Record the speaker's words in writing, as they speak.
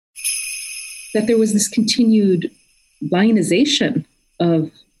that there was this continued lionization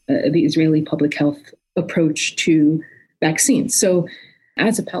of the Israeli public health approach to vaccines. So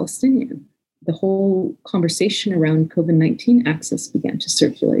as a Palestinian, the whole conversation around COVID-19 access began to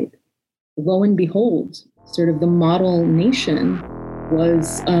circulate. Lo and behold, sort of the model nation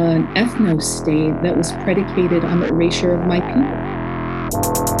was an ethno-state that was predicated on the erasure of my people.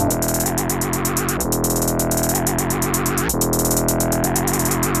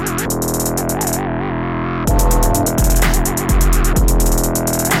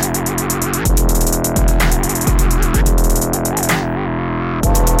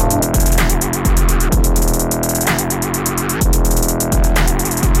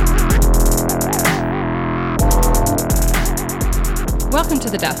 Welcome to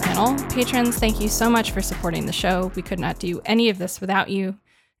the Death Panel. Patrons, thank you so much for supporting the show. We could not do any of this without you.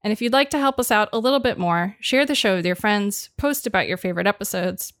 And if you'd like to help us out a little bit more, share the show with your friends, post about your favorite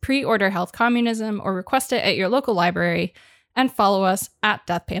episodes, pre-order Health Communism, or request it at your local library, and follow us at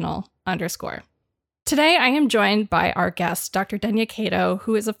deathpanel_. Today, I am joined by our guest, Dr. Danya Qato,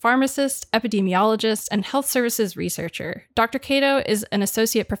 who is a pharmacist, epidemiologist, and health services researcher. Dr. Qato is an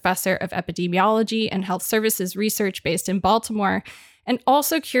associate professor of epidemiology and health services research based in Baltimore, and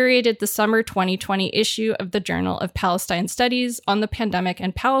also curated the summer 2020 issue of the Journal of Palestine Studies on the pandemic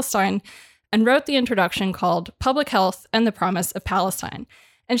in Palestine, and wrote the introduction called Public Health and the Promise of Palestine.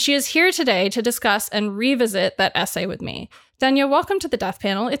 And she is here today to discuss and revisit that essay with me. Danya, welcome to the Death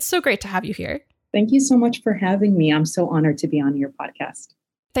Panel. It's so great to have you here. Thank you so much for having me. I'm so honored to be on your podcast.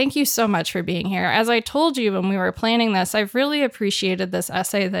 Thank you so much for being here. As I told you when we were planning this, I've really appreciated this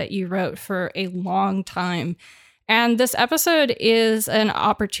essay that you wrote for a long time. And this episode is an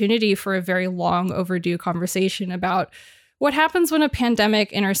opportunity for a very long overdue conversation about what happens when a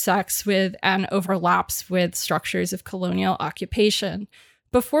pandemic intersects with and overlaps with structures of colonial occupation.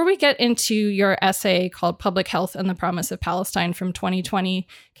 Before we get into your essay called Public Health and the Promise of Palestine from 2020,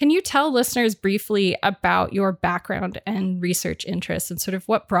 can you tell listeners briefly about your background and research interests and sort of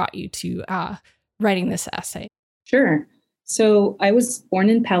what brought you to writing this essay? Sure. So I was born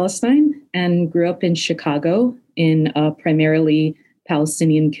in Palestine and grew up in Chicago in a primarily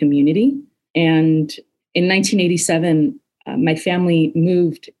Palestinian community. And in 1987, my family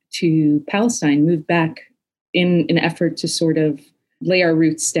moved to Palestine, moved back in an effort to sort of lay our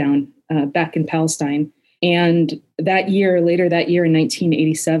roots down back in Palestine. And later that year in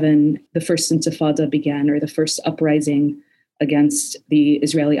 1987, the first Intifada began, or the first uprising against the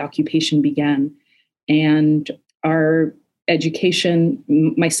Israeli occupation began. And our education,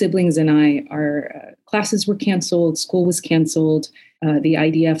 my siblings and I, our classes were canceled, school was canceled. The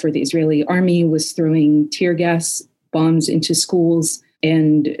IDF, for the Israeli army, was throwing tear gas bombs into schools,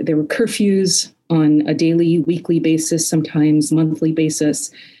 and there were curfews on a daily, weekly basis, sometimes monthly basis.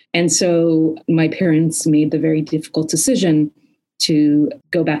 And so my parents made the very difficult decision to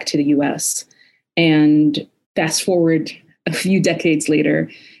go back to the US. And fast forward a few decades later,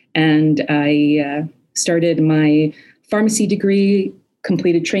 and I started my pharmacy degree,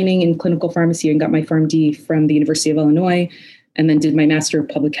 completed training in clinical pharmacy, and got my PharmD from the University of Illinois, and then did my Master of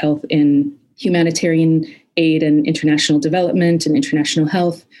Public Health in humanitarian aid and international development and international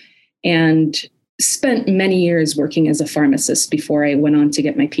health, and spent many years working as a pharmacist before I went on to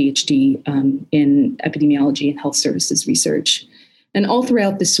get my PhD in epidemiology and health services research. And all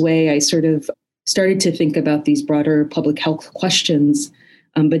throughout this way, I sort of started to think about these broader public health questions,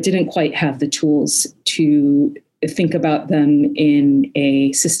 but didn't quite have the tools to think about them in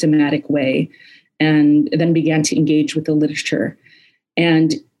a systematic way, and then began to engage with the literature.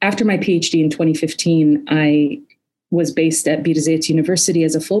 And after my PhD in 2015, I was based at Birzeit University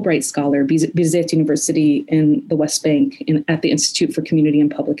as a Fulbright scholar, Birzeit University in the West Bank at the Institute for Community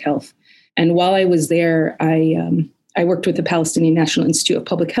and Public Health. And while I was there, I worked with the Palestinian National Institute of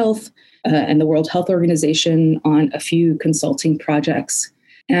Public Health and the World Health Organization on a few consulting projects.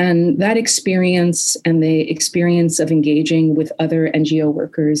 And that experience and the experience of engaging with other NGO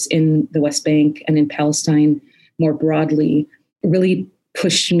workers in the West Bank and in Palestine more broadly really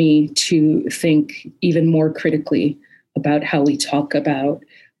pushed me to think even more critically about how we talk about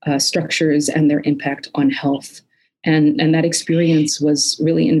structures and their impact on health. And that experience was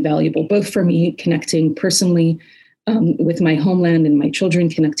really invaluable, both for me connecting personally with my homeland and my children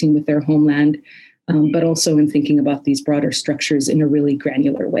connecting with their homeland, but also in thinking about these broader structures in a really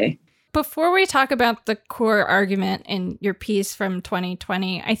granular way. Before we talk about the core argument in your piece from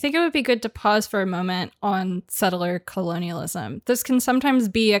 2020, I think it would be good to pause for a moment on settler colonialism. This can sometimes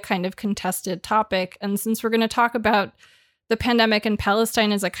be a kind of contested topic, and since we're going to talk about the pandemic in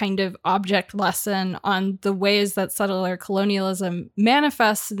Palestine as a kind of object lesson on the ways that settler colonialism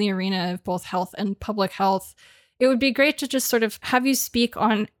manifests in the arena of both health and public health. It would be great to just sort of have you speak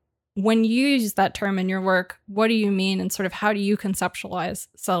on, when you use that term in your work, what do you mean and sort of how do you conceptualize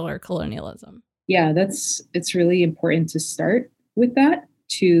settler colonialism? Yeah, it's really important to start with that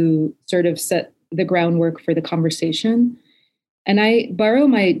to sort of set the groundwork for the conversation. And I borrow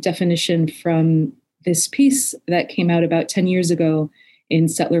my definition from this piece that came out about 10 years ago in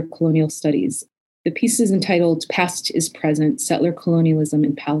Settler Colonial Studies. The piece is entitled Past is Present, Settler Colonialism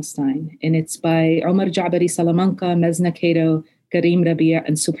in Palestine. And it's by Omar Jabari Salamanca, Mezna Qato, Karim Rabia,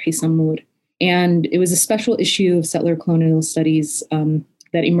 and Subhi Sammour. And it was a special issue of Settler Colonial Studies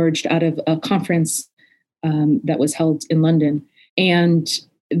that emerged out of a conference that was held in London. And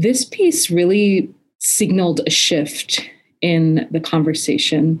this piece really signaled a shift in the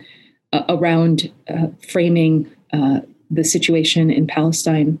conversation around framing the situation in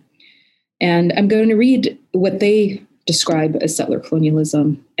Palestine. And I'm going to read what they describe as settler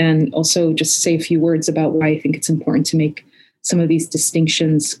colonialism and also just say a few words about why I think it's important to make some of these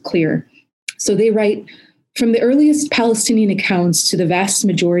distinctions clear. So they write, from the earliest Palestinian accounts to the vast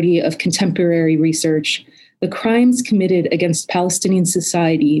majority of contemporary research, the crimes committed against Palestinian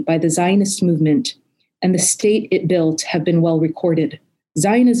society by the Zionist movement and the state it built have been well recorded.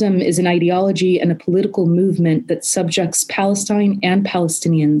 Zionism is an ideology and a political movement that subjects Palestine and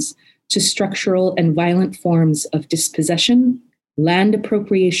Palestinians to structural and violent forms of dispossession, land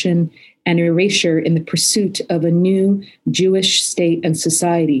appropriation, and erasure in the pursuit of a new Jewish state and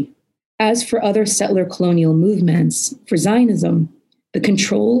society. As for other settler colonial movements, for Zionism, the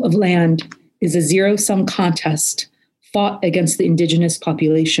control of land is a zero-sum contest fought against the indigenous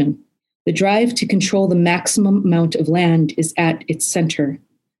population. The drive to control the maximum amount of land is at its center.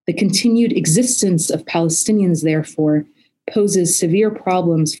 The continued existence of Palestinians, therefore, poses severe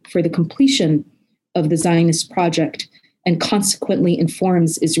problems for the completion of the Zionist project and consequently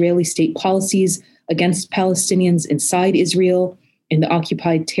informs Israeli state policies against Palestinians inside Israel, in the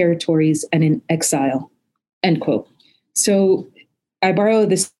occupied territories, and in exile, end quote. So I borrow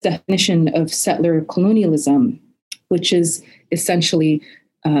this definition of settler colonialism, which is essentially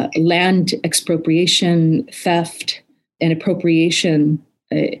land expropriation, theft, and appropriation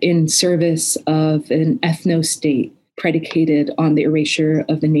in service of an ethno-state predicated on the erasure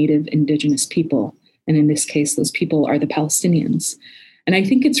of the native indigenous people. And in this case, those people are the Palestinians. And I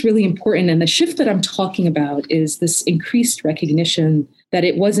think it's really important. And the shift that I'm talking about is this increased recognition that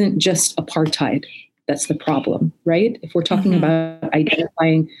it wasn't just apartheid that's the problem, right? If we're talking about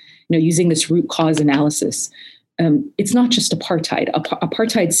identifying, using this root cause analysis, it's not just apartheid.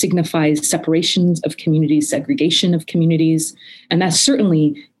 Apartheid signifies separations of communities, segregation of communities, and that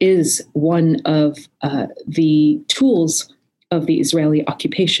certainly is one of the tools of the Israeli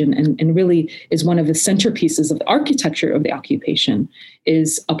occupation, and really is one of the centerpieces of the architecture of the occupation,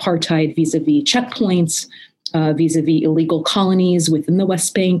 is apartheid vis-a-vis checkpoints, vis-a-vis illegal colonies within the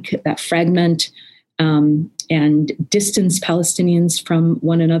West Bank that fragment and distance Palestinians from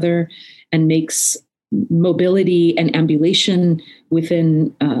one another and makes mobility and ambulation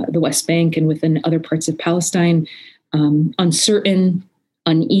within the West Bank and within other parts of Palestine uncertain,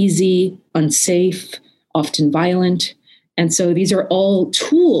 uneasy, unsafe, often violent. And so these are all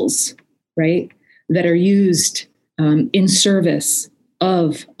tools, right, that are used in service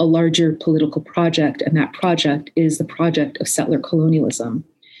of a larger political project. And that project is the project of settler colonialism.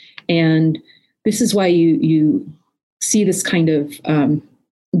 And this is why you see this kind of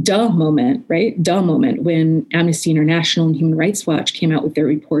duh moment, right? Duh moment when Amnesty International and Human Rights Watch came out with their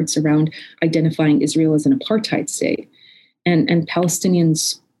reports around identifying Israel as an apartheid state. And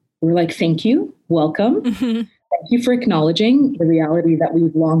Palestinians were like, thank you, welcome. Thank you for acknowledging the reality that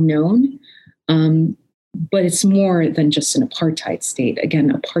we've long known. But it's more than just an apartheid state.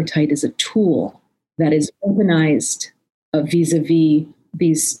 Again, apartheid is a tool that is organized vis-a-vis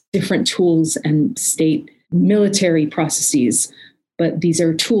these different tools and state military processes. But these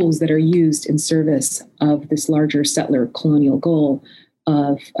are tools that are used in service of this larger settler colonial goal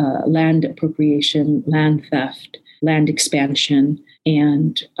of land appropriation, land theft, land expansion,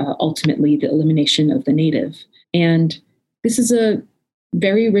 and ultimately the elimination of the native. And this is a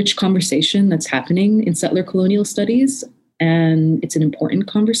very rich conversation that's happening in settler colonial studies, and it's an important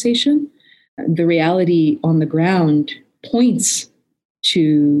conversation. The reality on the ground points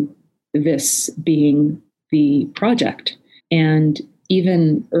to this being the project. And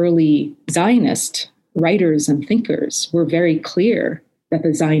even early Zionist writers and thinkers were very clear that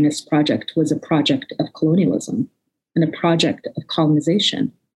the Zionist project was a project of colonialism and a project of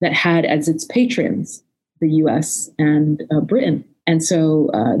colonization that had as its patrons the US and Britain. And so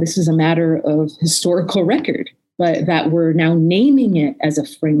this is a matter of historical record, but that we're now naming it as a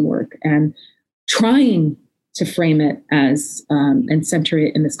framework and trying to frame it as and center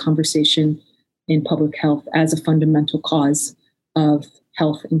it in this conversation in public health as a fundamental cause of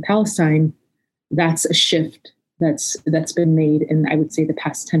health in Palestine. That's a shift that's been made in, I would say, the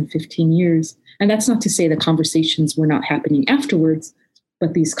past 10, 15 years. And that's not to say the conversations were not happening afterwards,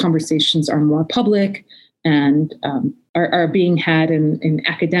 but these conversations are more public and are being had in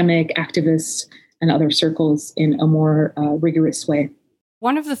academic, activists, and other circles in a more rigorous way.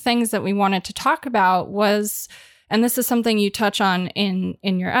 One of the things that we wanted to talk about was, and this is something you touch on in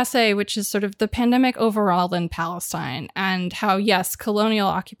your essay, which is sort of the pandemic overall in Palestine and how, yes, colonial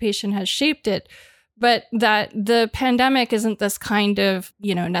occupation has shaped it, but that the pandemic isn't this kind of,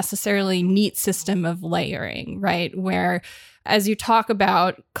 necessarily neat system of layering, right? Where, as you talk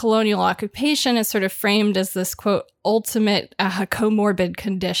about, colonial occupation is sort of framed as this, quote, ultimate comorbid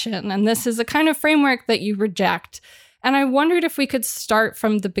condition. And this is a kind of framework that you reject. And I wondered if we could start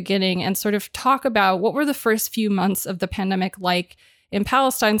from the beginning and sort of talk about what were the first few months of the pandemic like in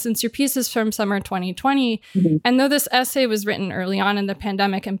Palestine, since your piece is from summer 2020. Mm-hmm. And though this essay was written early on in the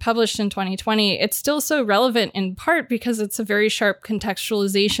pandemic and published in 2020, it's still so relevant in part because it's a very sharp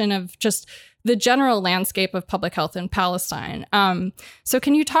contextualization of just the general landscape of public health in Palestine. So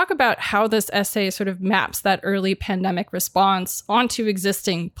can you talk about how this essay sort of maps that early pandemic response onto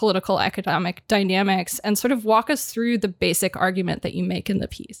existing political economic dynamics and sort of walk us through the basic argument that you make in the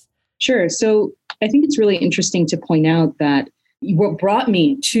piece? Sure. So I think it's really interesting to point out that what brought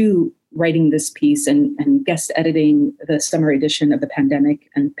me to writing this piece and guest editing the summer edition of The Pandemic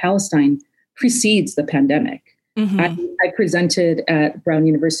and Palestine precedes the pandemic. Mm-hmm. I presented at Brown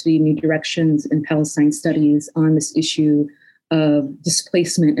University New Directions in Palestine Studies on this issue of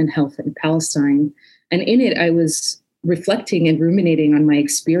displacement and health in Palestine. And in it, I was reflecting and ruminating on my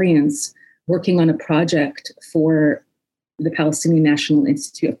experience working on a project for the Palestinian National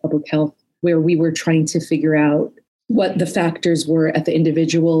Institute of Public Health, where we were trying to figure out what the factors were at the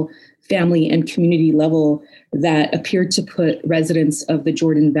individual, family, and community level that appeared to put residents of the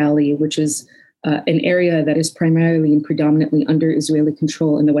Jordan Valley, which is an area that is primarily and predominantly under Israeli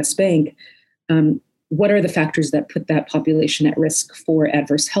control in the West Bank. What are the factors that put that population at risk for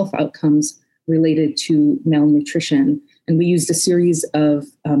adverse health outcomes related to malnutrition? And we used a series of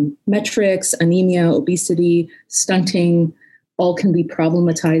metrics: anemia, obesity, stunting. All can be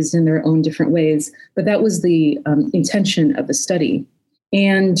problematized in their own different ways. But that was the intention of the study.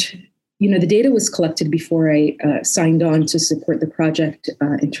 And the data was collected before I signed on to support the project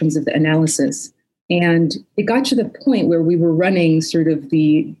in terms of the analysis. And it got to the point where we were running sort of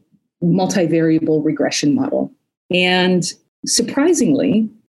the multivariable regression model. And surprisingly,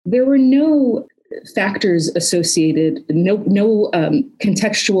 there were no factors associated, no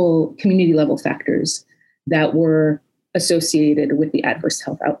contextual community level factors that were associated with the adverse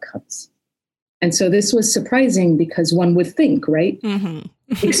health outcomes. And so this was surprising because one would think, right? Mm-hmm.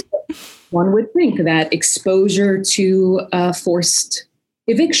 One would think that exposure to forced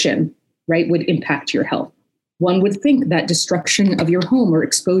eviction, right, would impact your health. One would think that destruction of your home or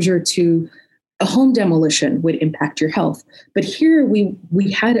exposure to a home demolition would impact your health. But here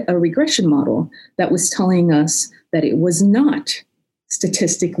we had a regression model that was telling us that it was not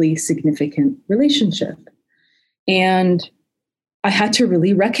statistically significant relationship. And I had to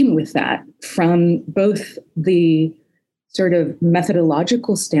really reckon with that from both the sort of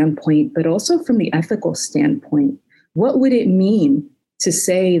methodological standpoint, but also from the ethical standpoint. What would it mean to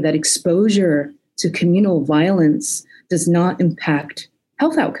say that exposure to communal violence does not impact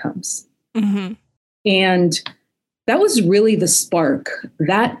health outcomes? Mm-hmm. And that was really the spark,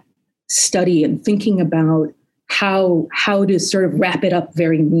 that study and thinking about how to sort of wrap it up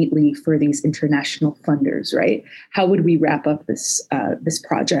very neatly for these international funders, right? How would we wrap up this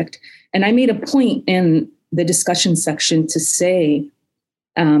project? And I made a point in the discussion section to say,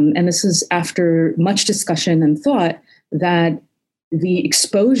 and this is after much discussion and thought, that the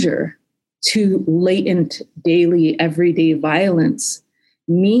exposure to latent, daily, everyday violence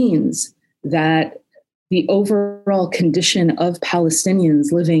means that the overall condition of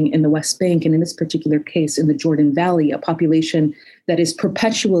Palestinians living in the West Bank, and in this particular case, in the Jordan Valley, a population that is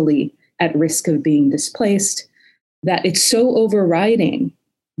perpetually at risk of being displaced, that it's so overriding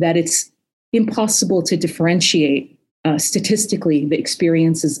that it's impossible to differentiate statistically the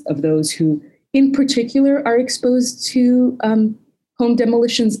experiences of those who, in particular, are exposed to home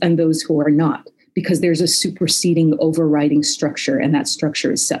demolitions and those who are not, because there's a superseding overriding structure, and that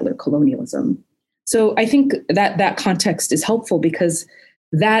structure is settler colonialism. So I think that context is helpful because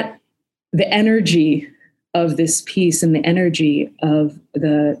the energy of this piece and the energy of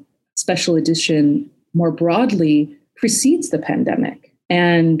the special edition more broadly precedes the pandemic.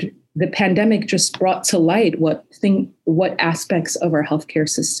 And the pandemic just brought to light what aspects of our healthcare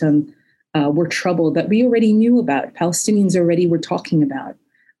system were troubled that we already knew about. Palestinians already were talking about.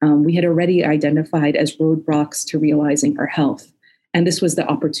 We had already identified as roadblocks to realizing our health. And this was the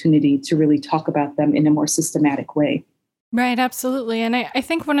opportunity to really talk about them in a more systematic way. Right, absolutely. And I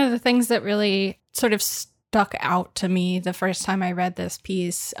think one of the things that really sort of stuck out to me the first time I read this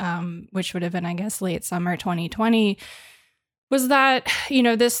piece, which would have been, I guess, late summer 2020, was that,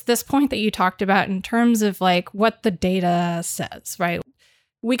 this point that you talked about in terms of like what the data says, right?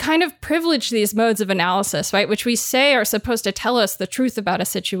 We kind of privilege these modes of analysis, right, which we say are supposed to tell us the truth about a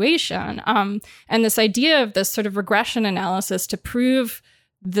situation. And this idea of this sort of regression analysis to prove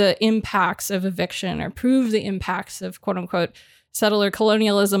the impacts of eviction or prove the impacts of quote unquote settler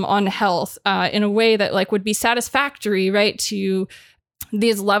colonialism on health in a way that like would be satisfactory, right, to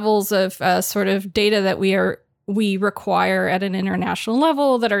these levels of sort of data that we require at an international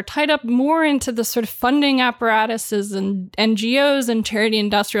level that are tied up more into the sort of funding apparatuses and NGOs and charity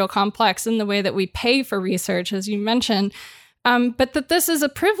industrial complex in the way that we pay for research, as you mentioned. But that this is a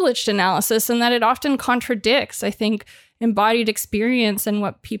privileged analysis and that it often contradicts, I think, embodied experience and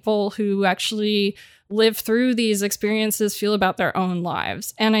what people who actually live through these experiences feel about their own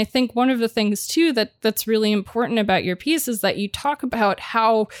lives. And I think one of the things, too, that's really important about your piece is that you talk about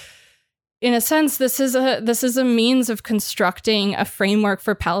how, in a sense, this is a means of constructing a framework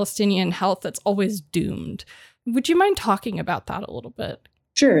for Palestinian health that's always doomed. Would you mind talking about that a little bit?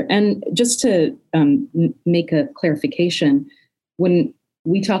 Sure. And just to make a clarification, when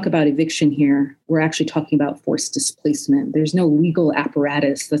we talk about eviction here, we're actually talking about forced displacement. There's no legal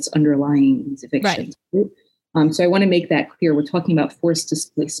apparatus that's underlying these evictions. Right. So I want to make that clear. We're talking about forced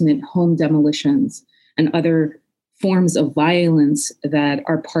displacement, home demolitions, and other forms of violence that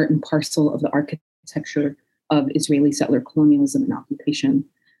are part and parcel of the architecture of Israeli settler colonialism and occupation.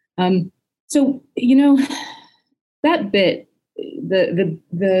 So, that bit,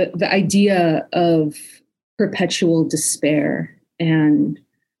 the idea of perpetual despair and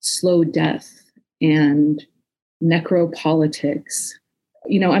slow death and necropolitics.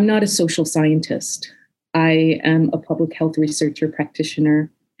 I'm not a social scientist. I am a public health researcher,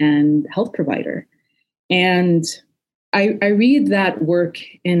 practitioner, and health provider. And I read that work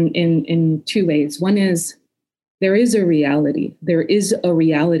in two ways. One is there is a reality. There is a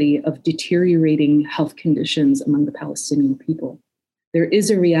reality of deteriorating health conditions among the Palestinian people. There is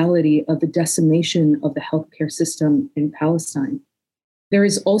a reality of the decimation of the healthcare system in Palestine. There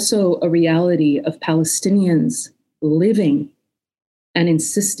is also a reality of Palestinians living and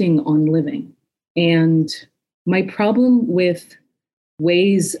insisting on living. And my problem with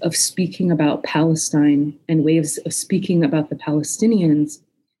ways of speaking about Palestine and ways of speaking about the Palestinians,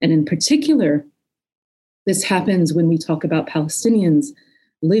 and in particular, this happens when we talk about Palestinians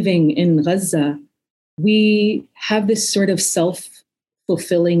living in Gaza, we have this sort of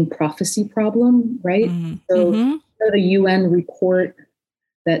self-fulfilling prophecy problem, right? Mm-hmm. So the UN report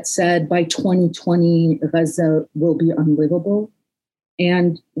that said by 2020, Gaza will be unlivable.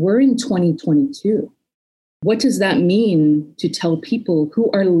 And we're in 2022. What does that mean to tell people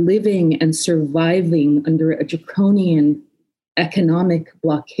who are living and surviving under a draconian economic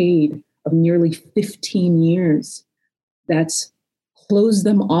blockade of nearly 15 years that's closed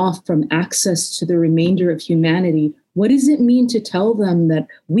them off from access to the remainder of humanity? What does it mean to tell them that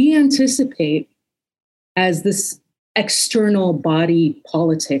we anticipate, as this external body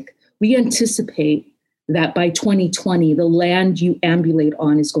politic, we anticipate that by 2020, the land you ambulate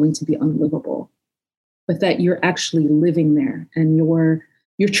on is going to be unlivable, but that you're actually living there and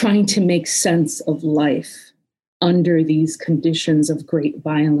you're trying to make sense of life under these conditions of great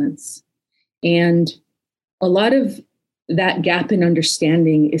violence. And a lot of that gap in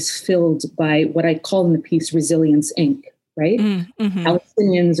understanding is filled by what I call in the piece Resilience Inc., right? Mm-hmm.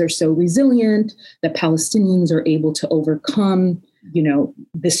 Palestinians are so resilient that Palestinians are able to overcome,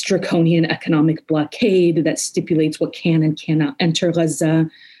 this draconian economic blockade that stipulates what can and cannot enter Gaza,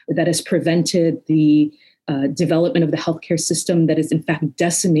 that has prevented the development of the healthcare system, that has in fact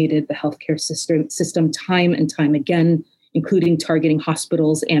decimated the healthcare system time and time again, including targeting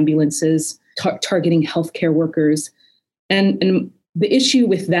hospitals, ambulances, targeting healthcare workers. And the issue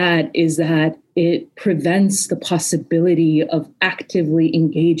with that is that it prevents the possibility of actively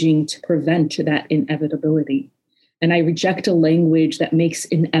engaging to prevent that inevitability. And I reject a language that makes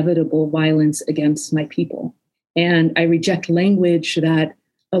inevitable violence against my people. And I reject language that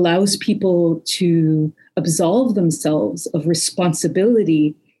allows people to absolve themselves of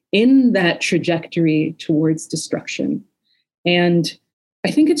responsibility in that trajectory towards destruction. And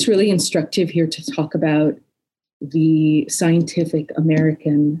I think it's really instructive here to talk about the Scientific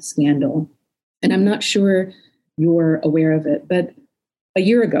American scandal. And I'm not sure you're aware of it, but a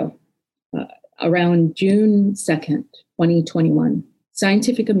year ago, around June 2nd, 2021,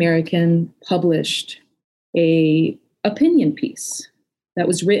 Scientific American published a opinion piece that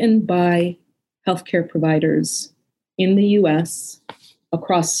was written by healthcare providers in the US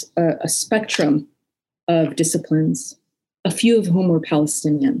across a spectrum of disciplines, a few of whom were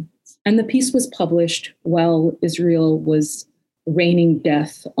Palestinian. And the piece was published while Israel was raining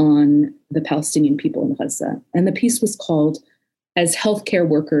death on the Palestinian people in Gaza. And the piece was called, "As Healthcare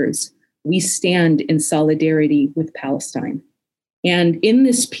Workers, We Stand in Solidarity with Palestine." And in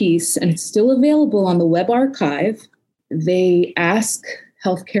this piece, and it's still available on the web archive, they ask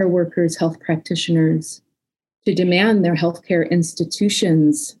healthcare workers, health practitioners, to demand their healthcare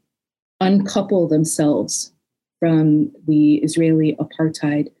institutions uncouple themselves from the Israeli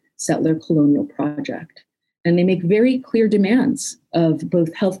apartheid settler colonial project. And they make very clear demands of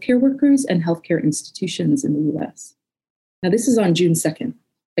both healthcare workers and healthcare institutions in the US. Now, this is on June 2nd.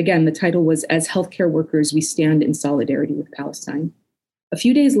 Again, the title was "As Healthcare Workers, We Stand in Solidarity with Palestine." A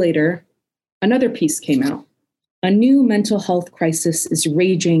few days later, another piece came out. "A new mental health crisis is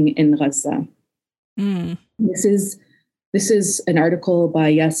raging in Gaza." This is an article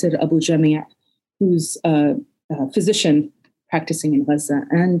by Yasser Abu Jamia, who's a physician practicing in Gaza.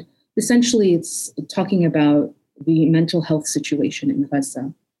 And essentially, it's talking about the mental health situation in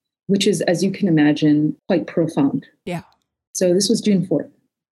Gaza, which is, as you can imagine, quite profound. Yeah. So this was June 4th.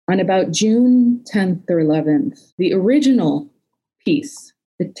 On about June 10th or 11th, the original piece,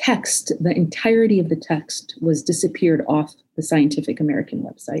 the text, the entirety of the text was disappeared off the Scientific American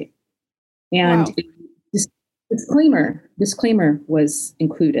website. And disclaimer was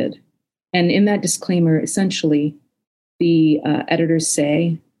included. And in that disclaimer, essentially, the editors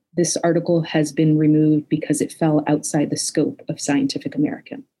say, this article has been removed because it fell outside the scope of Scientific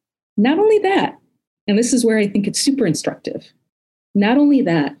American. Not only that, and this is where I think it's super instructive, not only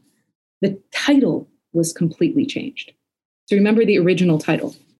that, the title was completely changed. So remember the original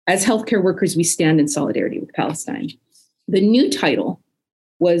title, "As Healthcare Workers, We Stand in Solidarity with Palestine." The new title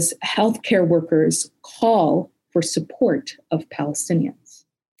was "Healthcare Workers Call for Support of Palestinians."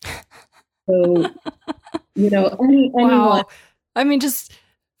 So, anyone. Wow. I mean, just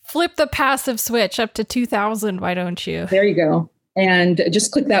flip the passive switch up to 2000. Why don't you? There you go. And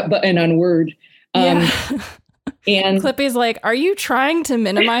just click that button on Word. Yeah. And Clippy's like, "Are you trying to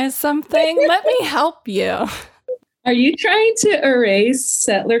minimize something? Let me help you." Are you trying to erase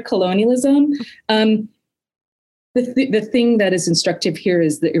settler colonialism? The thing that is instructive here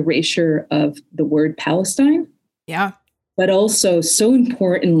is the erasure of the word Palestine. Yeah. But also, so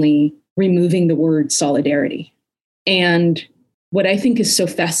importantly, removing the word solidarity. And what I think is so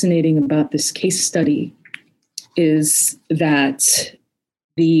fascinating about this case study is that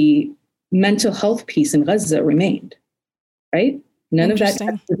the mental health piece in Gaza remained, right? None of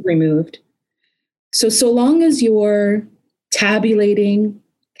that was removed. So long as you're tabulating,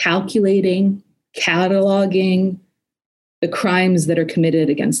 calculating, cataloging the crimes that are committed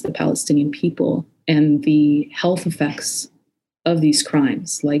against the Palestinian people and the health effects of these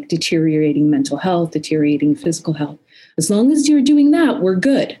crimes, like deteriorating mental health, deteriorating physical health, as long as you're doing that, we're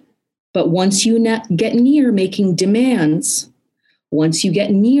good. But once you get near making demands, once you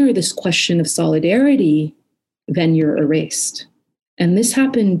get near this question of solidarity, then you're erased. And this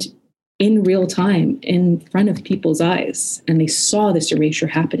happened in real time in front of people's eyes, and they saw this erasure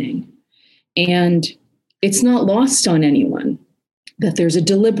happening. And it's not lost on anyone that there's a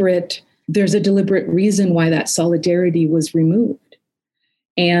deliberate reason why that solidarity was removed.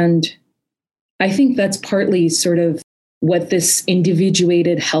 And I think that's partly sort of what this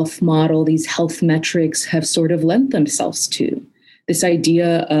individuated health model, these health metrics have sort of lent themselves to. This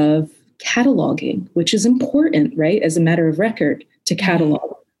idea of cataloging, which is important, right, as a matter of record to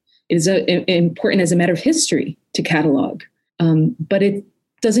catalog. It is important as a matter of history to catalog. But it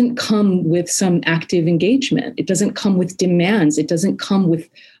doesn't come with some active engagement. It doesn't come with demands. It doesn't come with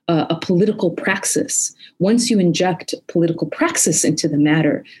a political praxis. Once you inject political praxis into the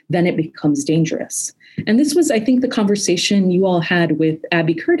matter, then it becomes dangerous. And this was, I think, the conversation you all had with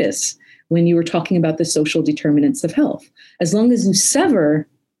Abby Curtis when you were talking about the social determinants of health. As long as you sever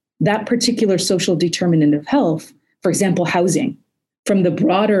that particular social determinant of health, for example, housing, from the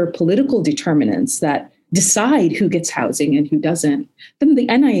broader political determinants that decide who gets housing and who doesn't, then the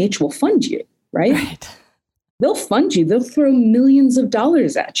NIH will fund you, right? They'll fund you. They'll throw millions of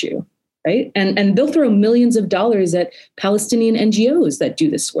dollars at you. right? And they'll throw millions of dollars at Palestinian NGOs that do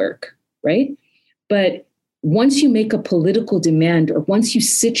this work, right? But once you make a political demand, or once you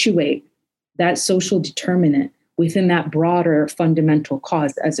situate that social determinant within that broader fundamental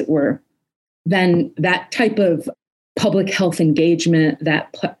cause, as it were, then that type of public health engagement,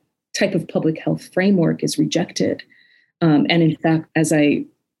 that type of public health framework is rejected. And in fact, as I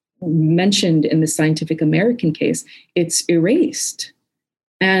mentioned in the Scientific American case, it's erased.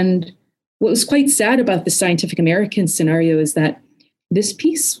 And what was quite sad about the Scientific American scenario is that this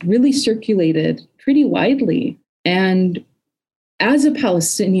piece really circulated pretty widely. And as a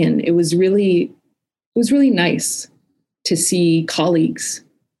Palestinian, it was really nice to see colleagues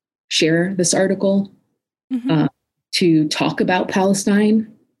share this article, to talk about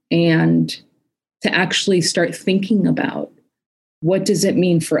Palestine, and to actually start thinking about what does it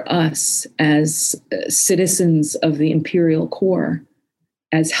mean for us as citizens of the imperial core,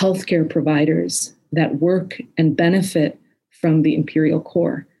 as healthcare providers that work and benefit from the imperial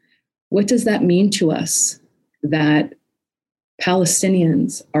core. What does that mean to us that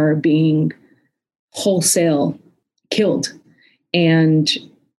Palestinians are being wholesale killed? And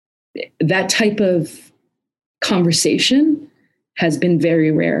that type of conversation has been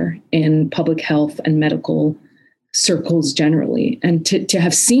very rare in public health and medical circles generally. And to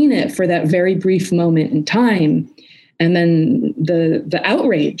have seen it for that very brief moment in time, and then the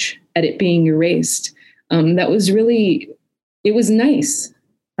outrage at it being erased, that was really, it was nice,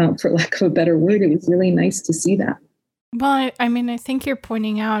 for lack of a better word. It was really nice to see that. Well, I mean, I think you're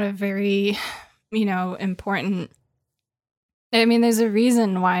pointing out a very, important. I mean, there's a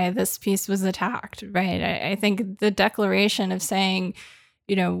reason why this piece was attacked, right? I think the declaration of saying,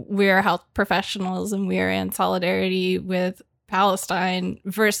 we're health professionals and we're in solidarity with Palestine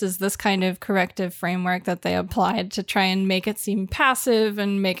versus this kind of corrective framework that they applied to try and make it seem passive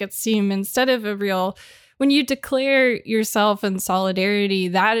and make it seem instead of a real, when you declare yourself in solidarity,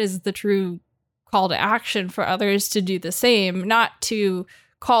 that is the true call to action for others to do the same, not to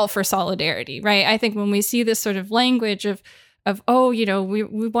call for solidarity, right? I think when we see this sort of language of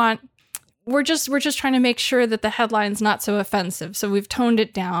we're just trying to make sure that the headline's not so offensive, so we've toned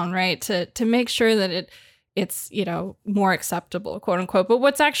it down, right, to make sure that it's more acceptable, quote unquote. But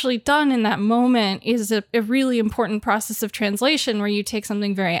what's actually done in that moment is a really important process of translation, where you take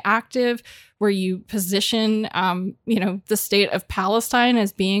something very active, where you position the state of Palestine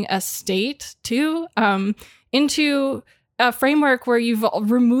as being a state too, into a framework where you've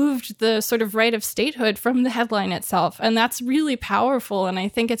removed the sort of right of statehood from the headline itself. And that's really powerful. And I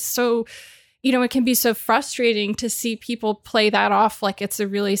think it's so, it can be so frustrating to see people play that off like it's a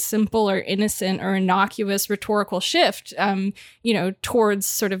really simple or innocent or innocuous rhetorical shift, towards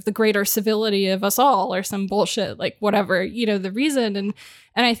sort of the greater civility of us all or some bullshit, like whatever, the reason. And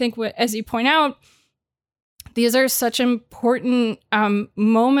I think as you point out, these are such important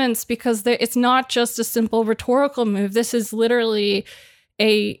moments because it's not just a simple rhetorical move. This is literally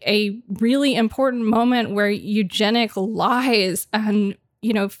a really important moment where eugenic lies and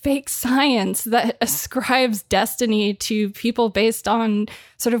fake science that ascribes destiny to people based on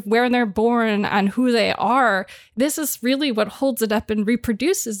sort of where they're born and who they are. This is really what holds it up and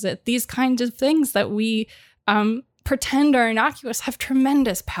reproduces it. These kinds of things that we pretend are innocuous have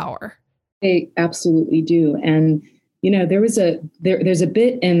tremendous power. They absolutely do. And, there's a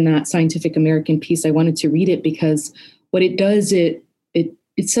bit in that Scientific American piece. I wanted to read it because what it does, it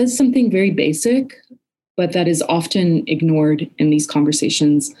says something very basic, but that is often ignored in these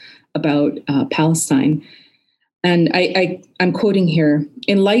conversations about Palestine. And I'm quoting here: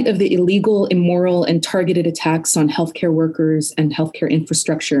 "In light of the illegal, immoral, and targeted attacks on healthcare workers and healthcare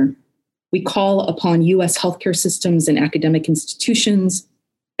infrastructure, we call upon U.S. healthcare systems and academic institutions,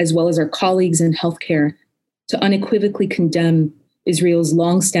 as well as our colleagues in healthcare, to unequivocally condemn Israel's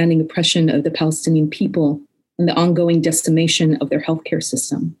longstanding oppression of the Palestinian people and the ongoing decimation of their healthcare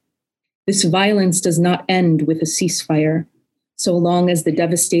system. This violence does not end with a ceasefire, so long as the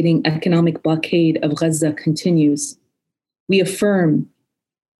devastating economic blockade of Gaza continues. We affirm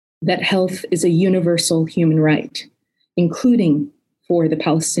that health is a universal human right, including for the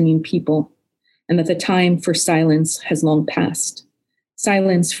Palestinian people, and that the time for silence has long passed.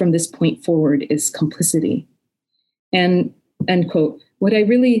 Silence from this point forward is complicity." And end quote. What I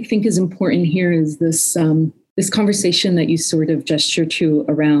really think is important here is this conversation that you sort of gesture to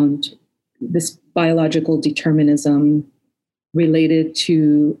around this biological determinism related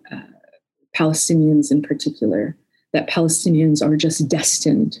to Palestinians in particular, that Palestinians are just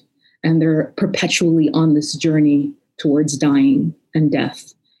destined and they're perpetually on this journey towards dying and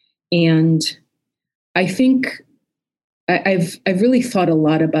death. And I think I've really thought a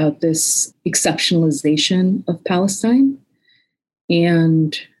lot about this exceptionalization of Palestine,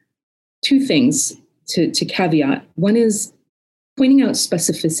 and two things to caveat. One is pointing out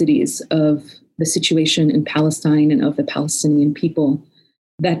specificities of the situation in Palestine and of the Palestinian people.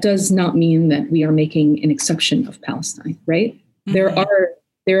 That does not mean that we are making an exception of Palestine, right? Mm-hmm. There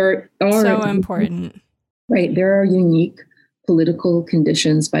are so important. Right. There are unique political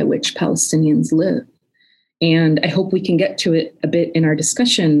conditions by which Palestinians live. And I hope we can get to it a bit in our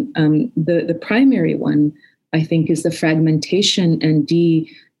discussion. The primary one, I think, is the fragmentation and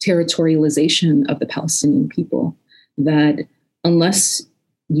deterritorialization of the Palestinian people. That unless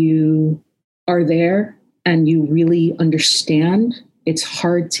you are there and you really understand, it's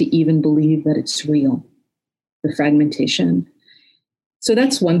hard to even believe that it's real, the fragmentation. So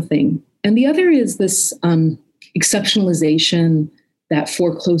that's one thing. And the other is this exceptionalization that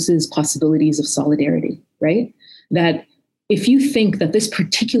forecloses possibilities of solidarity, right? That if you think that this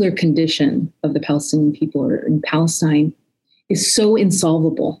particular condition of the Palestinian people or in Palestine is so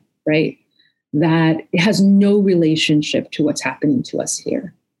insolvable, right, that it has no relationship to what's happening to us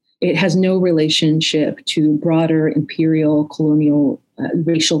here. It has no relationship to broader imperial, colonial,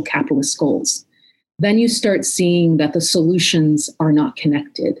 racial capitalist goals. Then you start seeing that the solutions are not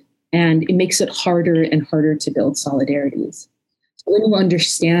connected, and it makes it harder and harder to build solidarities. So when you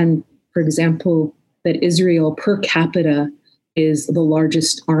understand, for example, that Israel per capita is the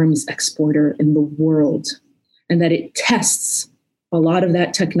largest arms exporter in the world, and that it tests a lot of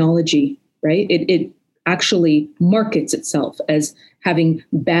that technology, right? It actually markets itself as having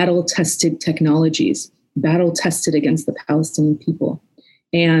battle-tested technologies, battle-tested against the Palestinian people.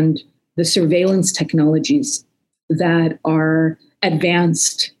 And the surveillance technologies that are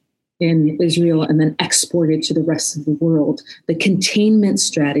advanced in Israel and then exported to the rest of the world, the containment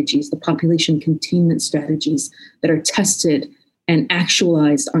strategies, the population containment strategies that are tested and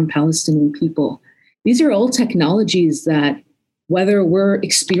actualized on Palestinian people. These are all technologies that, whether we're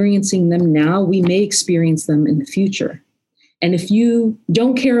experiencing them now, we may experience them in the future. And if you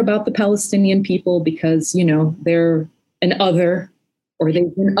don't care about the Palestinian people because, you know, they're an other, or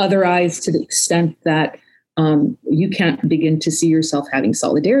they've been otherized to the extent that you can't begin to see yourself having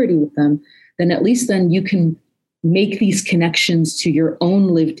solidarity with them, then at least then you can make these connections to your own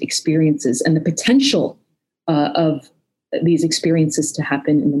lived experiences and the potential of these experiences to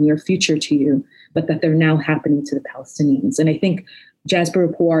happen in the near future to you, but that they're now happening to the Palestinians. And I think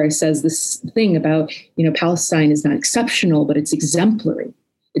Jasbir Puar says this thing about, you know, Palestine is not exceptional, but it's exemplary.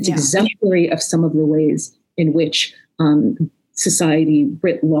 It's exemplary of some of the ways in which society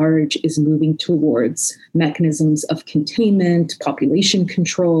writ large is moving towards mechanisms of containment, population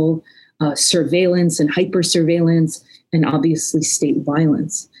control, surveillance and hyper-surveillance, and obviously state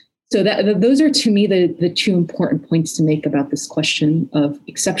violence. So those are, to me, the two important points to make about this question of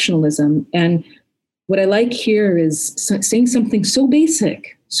exceptionalism. And what I like here is saying something so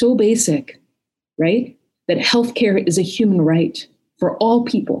basic, right? That healthcare is a human right for all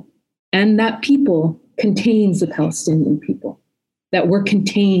people. And that people contains the Palestinian people, that we're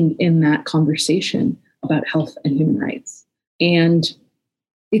contained in that conversation about health and human rights. And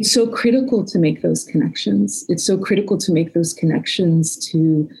it's so critical to make those connections. It's so critical to make those connections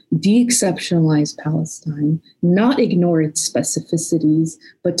to de-exceptionalize Palestine, not ignore its specificities,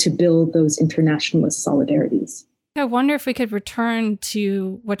 but to build those internationalist solidarities. I wonder if we could return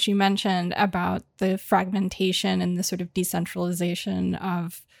to what you mentioned about the fragmentation and the sort of decentralization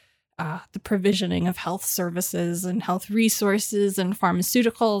of the provisioning of health services and health resources and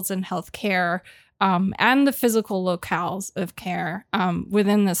pharmaceuticals and healthcare, and the physical locales of care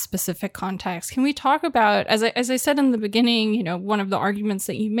within this specific context. Can we talk about, as I said in the beginning, you know, one of the arguments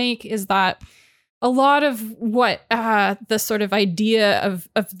that you make is that a lot of what the sort of idea of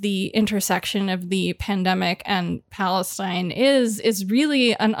the intersection of the pandemic and Palestine is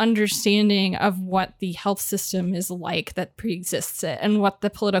really an understanding of what the health system is like that preexists it, and what the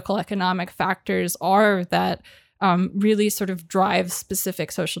political economic factors are that really sort of drive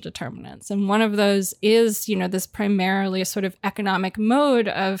specific social determinants. And one of those is, you know, this primarily a sort of economic mode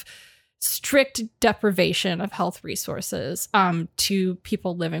of strict deprivation of health resources to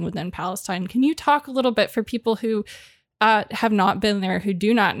people living within Palestine. Can you talk a little bit for people who have not been there, who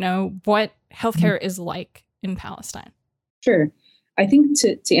do not know what healthcare is like in Palestine? Sure. I think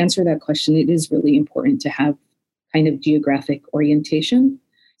to answer that question, it is really important to have kind of geographic orientation.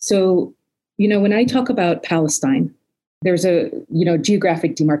 So, you know, when I talk about Palestine, there's a, you know,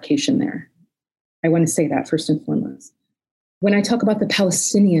 geographic demarcation there. I want to say that first and foremost. When I talk about the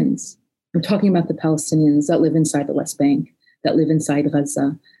Palestinians, I'm talking about the Palestinians that live inside the West Bank, that live inside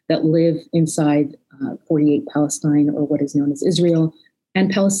Gaza, that live inside 48 Palestine, or what is known as Israel,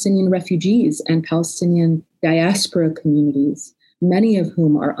 and Palestinian refugees and Palestinian diaspora communities, many of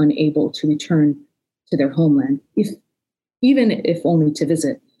whom are unable to return to their homeland, even if only to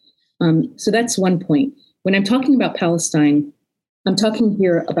visit. So that's one point. When I'm talking about Palestine, I'm talking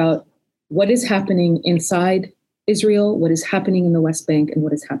here about what is happening inside Israel, what is happening in the West Bank, and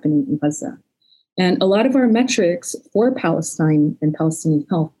what is happening in Gaza. And a lot of our metrics for Palestine and Palestinian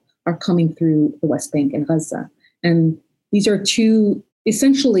health are coming through the West Bank and Gaza. And these are two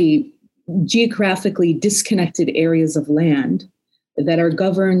essentially geographically disconnected areas of land that are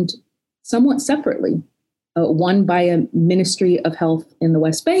governed somewhat separately, one by a Ministry of Health in the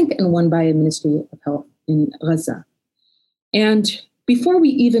West Bank and one by a Ministry of Health in Gaza. And before we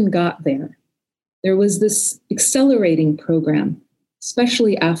even got there, there was this accelerating program,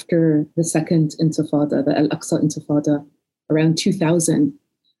 especially after the second Intifada, the Al-Aqsa Intifada, around 2000,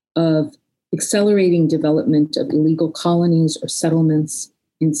 of accelerating development of illegal colonies or settlements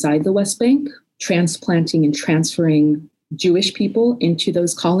inside the West Bank, transplanting and transferring Jewish people into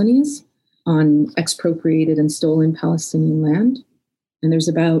those colonies on expropriated and stolen Palestinian land. And there's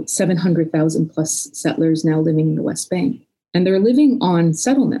about 700,000 plus settlers now living in the West Bank. And they're living on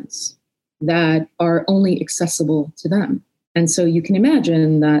settlements that are only accessible to them. And so you can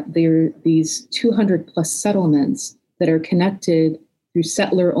imagine that there are these 200 plus settlements that are connected through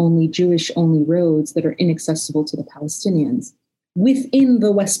settler-only, Jewish-only roads that are inaccessible to the Palestinians within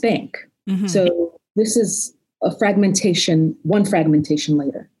the West Bank. Mm-hmm. So this is a fragmentation, one fragmentation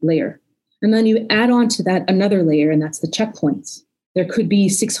layer. And then you add on to that another layer, and that's the checkpoints. There could be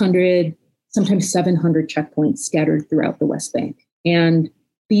 600, sometimes 700 checkpoints scattered throughout the West Bank. And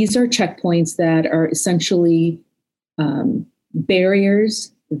these are checkpoints that are essentially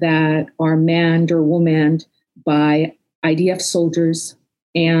barriers that are manned or womaned by IDF soldiers,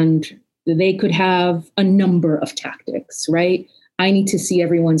 and they could have a number of tactics, right? I need to see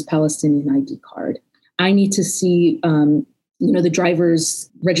everyone's Palestinian ID card. I need to see, the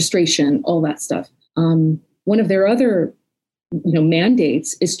driver's registration, all that stuff. One of their other,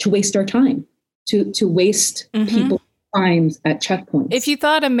 mandates is to waste our time, to waste people's times at checkpoints. If you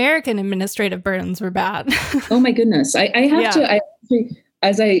thought American administrative burdens were bad. Oh my goodness. I have to,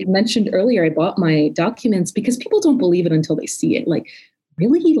 as I mentioned earlier, I bought my documents because people don't believe it until they see it. Like,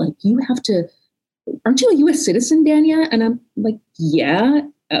 really? Like, you have to, aren't you a U.S. citizen, Danya? And I'm like, yeah.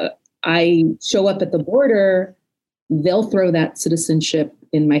 I show up at the border, they'll throw that citizenship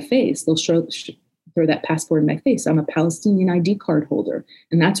in my face. They'll throw that passport in my face. I'm a Palestinian ID card holder.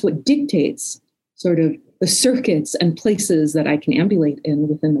 And that's what dictates sort of the circuits and places that I can ambulate in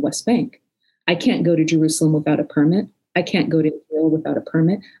within the West Bank. I can't go to Jerusalem without a permit. I can't go to Israel without a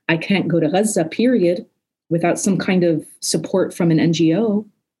permit. I can't go to Gaza, period, without some kind of support from an NGO.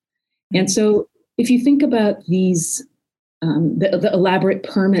 And so if you think about these, the elaborate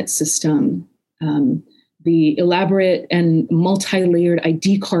permit system, the elaborate and multi-layered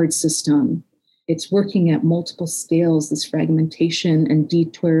ID card system, it's working at multiple scales, this fragmentation and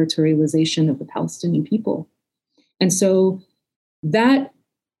deterritorialization of the Palestinian people. And so that,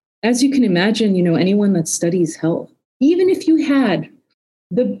 as you can imagine, anyone that studies health, even if you had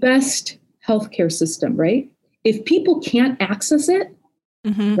the best healthcare system, right? If people can't access it,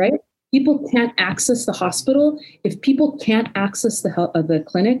 right? People can't access the hospital. If people can't access the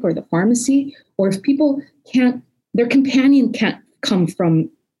clinic or the pharmacy, or if people can't, their companion can't come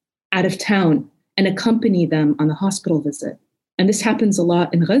from out of town and accompany them on the hospital visit. And this happens a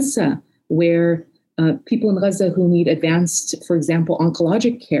lot in Gaza, where people in Gaza who need advanced, for example,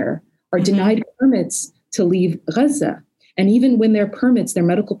 oncologic care are denied permits to leave Gaza. And even when their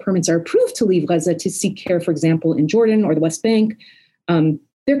medical permits are approved to leave Gaza to seek care, for example, in Jordan or the West Bank,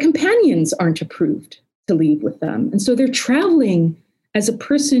 their companions aren't approved to leave with them. And so they're traveling as a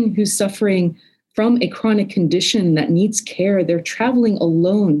person who's suffering from a chronic condition that needs care. They're traveling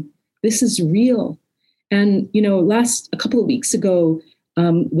alone. This is real. And, a couple of weeks ago,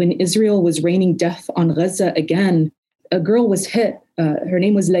 when Israel was raining death on Gaza again, a girl was hit. Her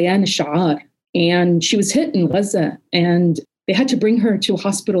name was Layan Sha'ar, and she was hit in Gaza, and they had to bring her to a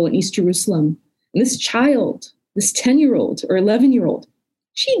hospital in East Jerusalem. And this child, this 10-year-old or 11-year-old,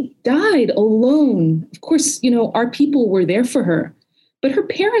 she died alone. Of course, our people were there for her, but her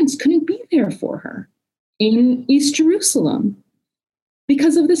parents couldn't be there for her in East Jerusalem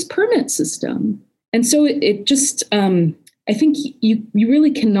because of this permit system. And so it just, I think you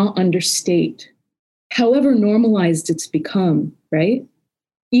really cannot understate however normalized it's become, right?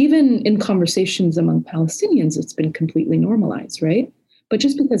 Even in conversations among Palestinians, it's been completely normalized, right? But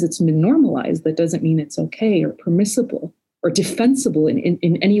just because it's been normalized, that doesn't mean it's okay or permissible or defensible in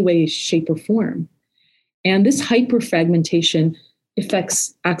any way, shape, or form. And this hyperfragmentation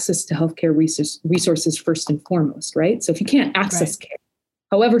affects access to healthcare resources first and foremost, right? So if you can't access care,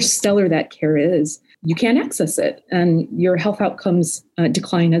 however stellar that care is, you can't access it, and your health outcomes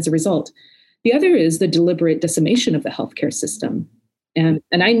decline as a result. The other is the deliberate decimation of the healthcare system. And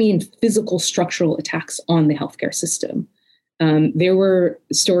I mean physical structural attacks on the healthcare system. There were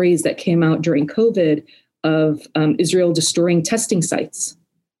stories that came out during COVID of Israel destroying testing sites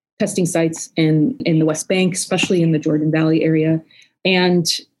in the West Bank, especially in the Jordan Valley area, and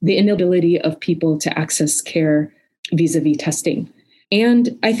the inability of people to access care vis-a-vis testing.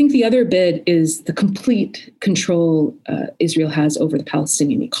 And I think the other bit is the complete control Israel has over the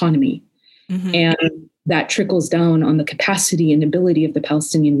Palestinian economy. Mm-hmm. And that trickles down on the capacity and ability of the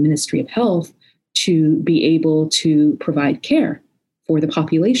Palestinian Ministry of Health to be able to provide care for the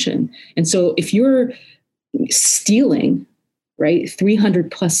population. And so if you're stealing, right,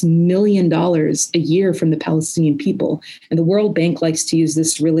 $300+ million a year from the Palestinian people, and the World Bank likes to use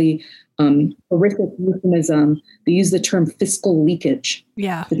this really horrific euphemism. They use the term fiscal leakage.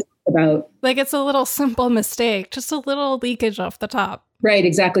 Yeah. About like it's a little simple mistake, just a little leakage off the top. Right,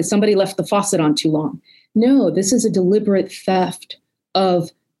 exactly. Somebody left the faucet on too long. No, this is a deliberate theft of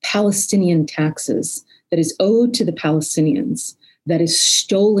Palestinian taxes that is owed to the Palestinians, that is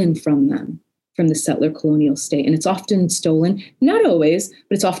stolen from them, from the settler colonial state. And it's often stolen, not always,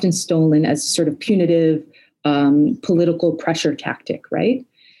 but it's often stolen as sort of punitive political pressure tactic, right?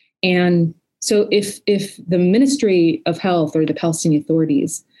 And so if the Ministry of Health or the Palestinian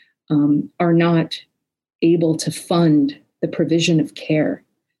authorities are not able to fund the provision of care,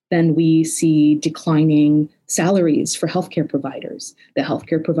 then we see declining salaries for healthcare providers. The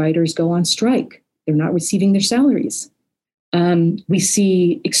healthcare providers go on strike. They're not receiving their salaries. We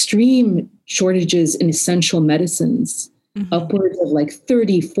see extreme shortages in essential medicines, upwards of like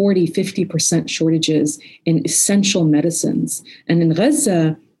 30, 40, 50% shortages in essential medicines. And in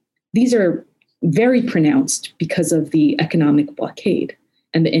Gaza, these are very pronounced because of the economic blockade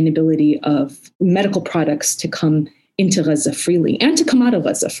and the inability of medical products to come into Gaza freely and to come out of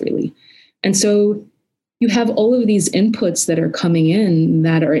Gaza freely. And so you have all of these inputs that are coming in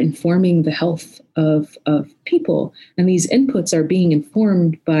that are informing the health of people. And these inputs are being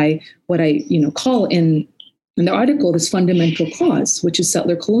informed by what I call in the article this fundamental cause, which is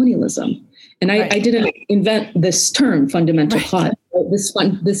settler colonialism. And I didn't invent this term, fundamental cause.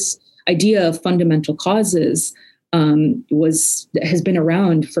 This idea of fundamental causes has been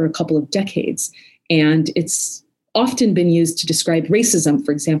around for a couple of decades. And it's often been used to describe racism,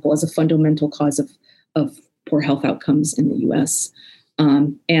 for example, as a fundamental cause of poor health outcomes in the US.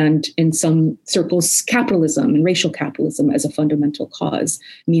 And in some circles, capitalism and racial capitalism as a fundamental cause,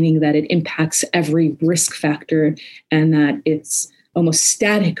 meaning that it impacts every risk factor and that it's almost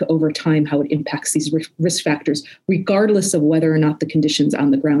static over time how it impacts these risk factors, regardless of whether or not the conditions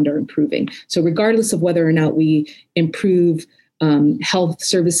on the ground are improving. So regardless of whether or not we improve health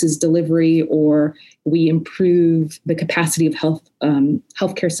services delivery or we improve the capacity of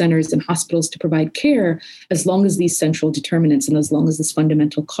healthcare centers and hospitals to provide care, as long as these central determinants and as long as this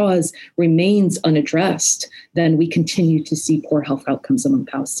fundamental cause remains unaddressed, then we continue to see poor health outcomes among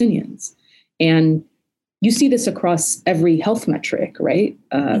Palestinians. And you see this across every health metric, right?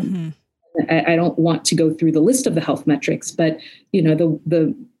 I don't want to go through the list of the health metrics, but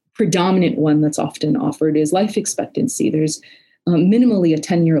the predominant one that's often offered is life expectancy. There's minimally a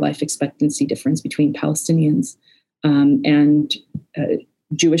 10-year life expectancy difference between Palestinians and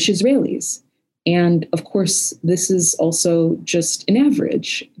Jewish Israelis. And of course, this is also just an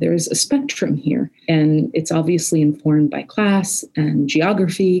average. There's a spectrum here, and it's obviously informed by class and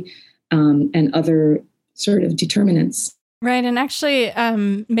geography and other sort of determinants. Right. And actually,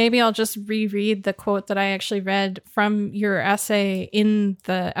 maybe I'll just reread the quote that I actually read from your essay in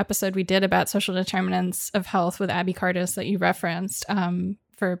the episode we did about social determinants of health with Abby Cardis that you referenced,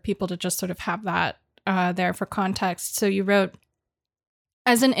 for people to just sort of have that there for context. So you wrote,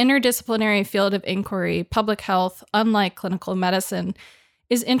 as an interdisciplinary field of inquiry, public health, unlike clinical medicine,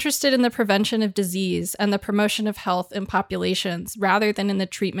 is interested in the prevention of disease and the promotion of health in populations rather than in the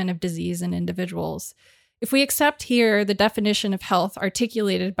treatment of disease in individuals. If we accept here the definition of health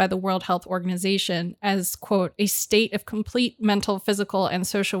articulated by the World Health Organization as, quote, a state of complete mental, physical, and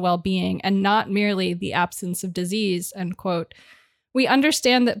social well-being, and not merely the absence of disease, end quote, we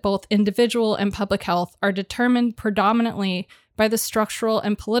understand that both individual and public health are determined predominantly by the structural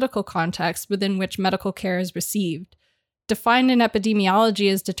and political context within which medical care is received. Defined in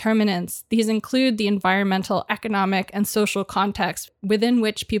epidemiology as determinants, these include the environmental, economic, and social context within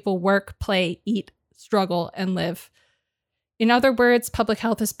which people work, play, eat, struggle, and live. In other words, public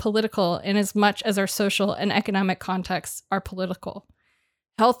health is political in as much as our social and economic contexts are political.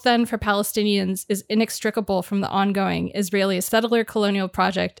 Health, then, for Palestinians is inextricable from the ongoing Israeli settler colonial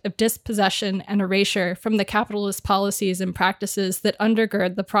project of dispossession and erasure from the capitalist policies and practices that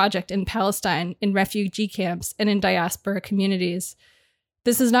undergird the project in Palestine, in refugee camps, and in diaspora communities.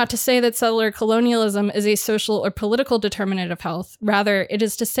 This is not to say that settler colonialism is a social or political determinant of health. Rather, it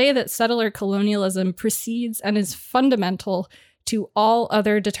is to say that settler colonialism precedes and is fundamental to all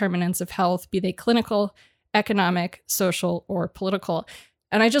other determinants of health, be they clinical, economic, social, or political.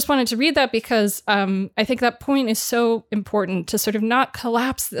 And I just wanted to read that because I think that point is so important to sort of not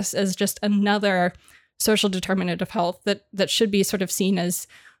collapse this as just another social determinant of health that should be sort of seen as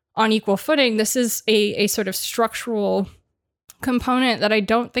on equal footing. This is a sort of structural component that I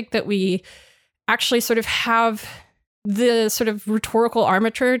don't think that we actually sort of have the sort of rhetorical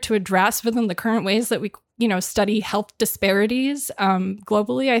armature to address within the current ways that we, study health disparities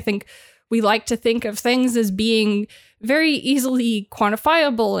globally. I think we like to think of things as being very easily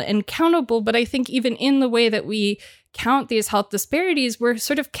quantifiable and countable, but I think even in the way that we count these health disparities, we're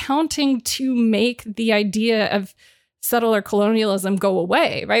sort of counting to make the idea of settler colonialism go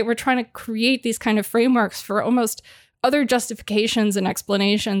away, right? We're trying to create these kind of frameworks for almost other justifications and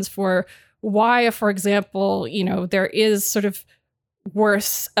explanations for why, for example, there is sort of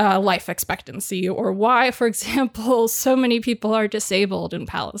worse life expectancy, or why, for example, so many people are disabled in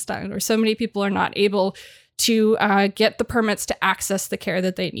Palestine, or so many people are not able to get the permits to access the care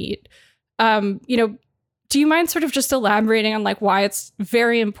that they need. Do you mind sort of just elaborating on why it's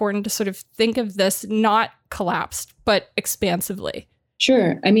very important to sort of think of this not collapsed, but expansively?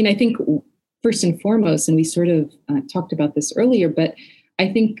 Sure. I mean, I think first and foremost, and we sort of talked about this earlier, but I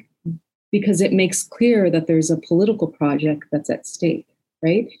think because it makes clear that there's a political project that's at stake,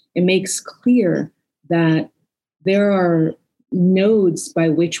 right? It makes clear that there are nodes by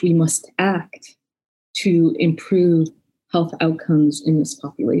which we must act to improve health outcomes in this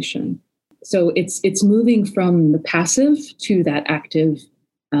population. So it's moving from the passive to that active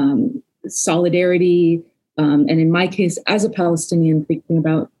solidarity. And in my case, as a Palestinian, thinking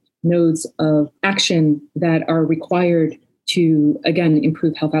about nodes of action that are required to, again,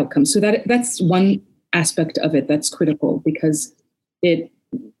 improve health outcomes. So that's one aspect of it that's critical because it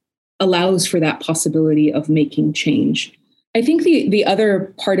allows for that possibility of making change. I think the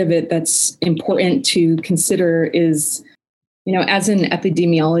other part of it that's important to consider is, as an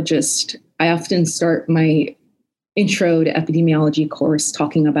epidemiologist, I often start my intro to epidemiology course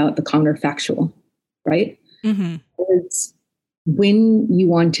talking about the counterfactual, right? Mm-hmm. It's when you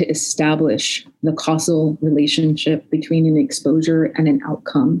want to establish the causal relationship between an exposure and an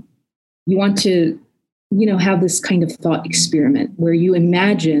outcome, you want to, have this kind of thought experiment where you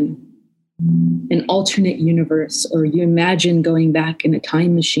imagine an alternate universe, or you imagine going back in a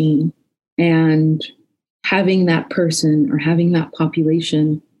time machine and having that person or having that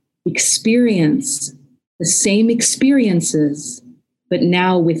population experience the same experiences, but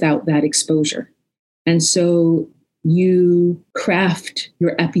now without that exposure. And so you craft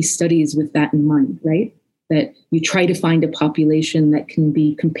your epi studies with that in mind, right? That you try to find a population that can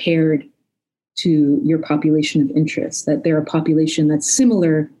be compared to your population of interest, that they're a population that's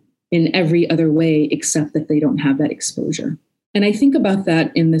similar in every other way, except that they don't have that exposure. And I think about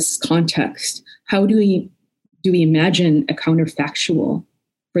that in this context. How do we imagine a counterfactual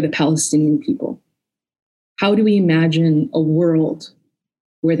for the Palestinian people? How do we imagine a world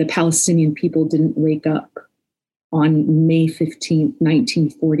where the Palestinian people didn't wake up on May 15th,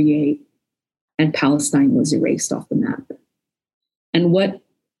 1948, and Palestine was erased off the map? And what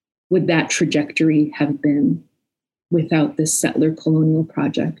would that trajectory have been without this settler colonial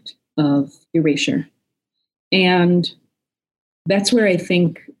project of erasure? And that's where I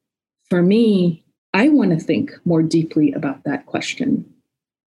think, for me, I want to think more deeply about that question.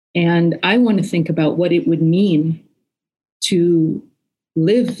 And I want to think about what it would mean to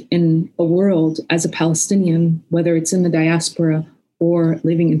live in a world as a Palestinian, whether it's in the diaspora or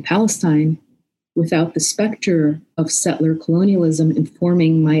living in Palestine, without the specter of settler colonialism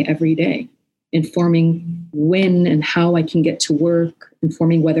informing my everyday, informing when and how I can get to work,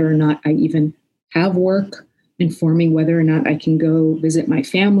 informing whether or not I even have work, informing whether or not I can go visit my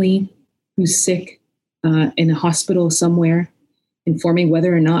family who's sick in a hospital somewhere, informing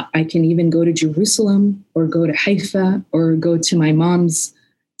whether or not I can even go to Jerusalem or go to Haifa or go to my mom's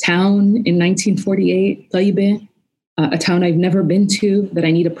town in 1948, Taibeh, a town I've never been to that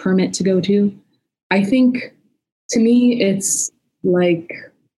I need a permit to go to. I think, to me, it's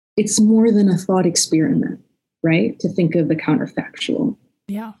more than a thought experiment, right? To think of the counterfactual.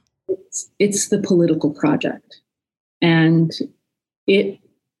 Yeah. It's the political project. And it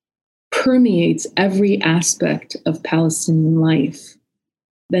permeates every aspect of Palestinian life,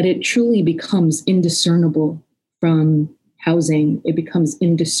 that it truly becomes indiscernible from housing. It becomes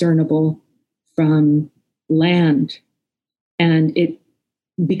indiscernible from land. And it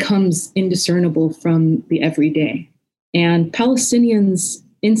becomes indiscernible from the everyday. And Palestinians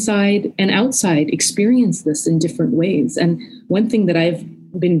inside and outside experience this in different ways. And one thing that I've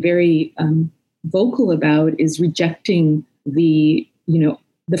been very vocal about is rejecting the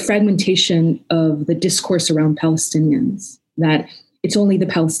fragmentation of the discourse around Palestinians, that it's only the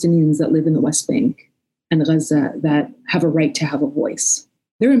Palestinians that live in the West Bank and Gaza that have a right to have a voice.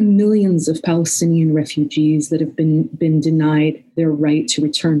 There are millions of Palestinian refugees that have been denied their right to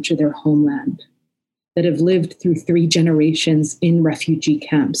return to their homeland, that have lived through 3 generations in refugee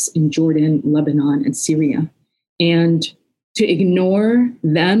camps in Jordan, Lebanon, and Syria. And to ignore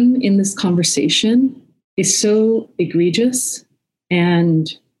them in this conversation is so egregious, and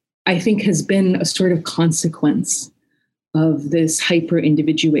I think has been a sort of consequence of this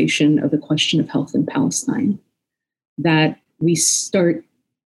hyper-individuation of the question of health in Palestine, that we start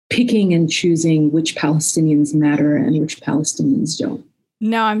picking and choosing which Palestinians matter and which Palestinians don't.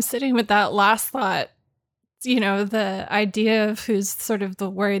 No, I'm sitting with that last thought, the idea of who's sort of the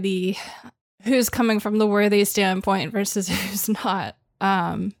worthy, who's coming from the worthy standpoint versus who's not.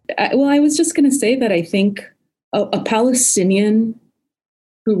 I was just going to say that I think a Palestinian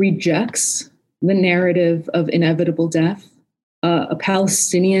who rejects the narrative of inevitable death, a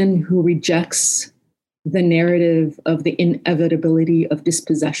Palestinian who rejects the narrative of the inevitability of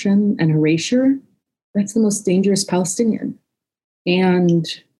dispossession and erasure, that's the most dangerous Palestinian. And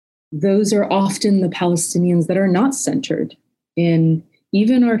those are often the Palestinians that are not centered in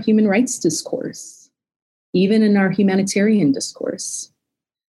even our human rights discourse, even in our humanitarian discourse.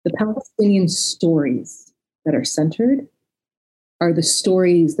 The Palestinian stories that are centered are the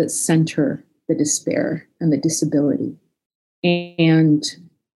stories that center the despair and the disability. And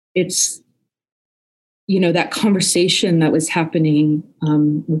it's, that conversation that was happening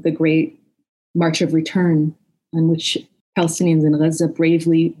with the Great March of Return, on which Palestinians in Gaza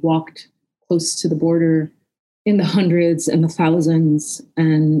bravely walked close to the border in the hundreds and the thousands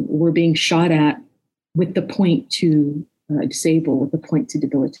and were being shot at with the point to disable, with the point to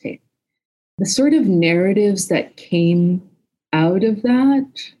debilitate. The sort of narratives that came out of that,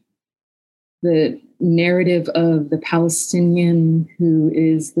 the narrative of the Palestinian who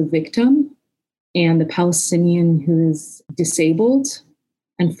is the victim and the Palestinian who is disabled,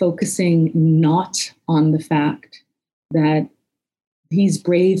 and focusing not on the fact that these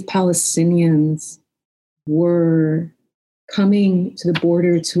brave Palestinians were coming to the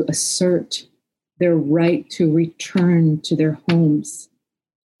border to assert their right to return to their homes.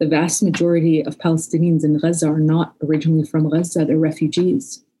 The vast majority of Palestinians in Gaza are not originally from Gaza, they're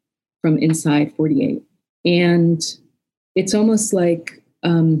refugees from inside 48. And it's almost like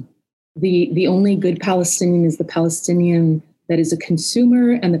the only good Palestinian is the Palestinian that is a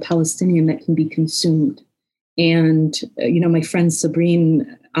consumer and the Palestinian that can be consumed. And, my friend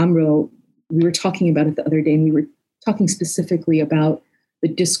Sabrine Amro, we were talking about it the other day, and we were talking specifically about the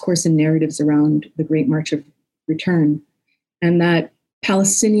discourse and narratives around the Great March of Return, and that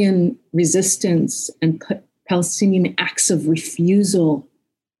Palestinian resistance and Palestinian acts of refusal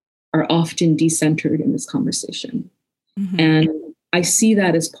are often decentered in this conversation. Mm-hmm. And I see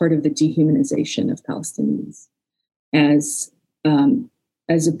that as part of the dehumanization of Palestinians as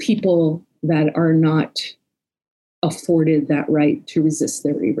a people that are not afforded that right to resist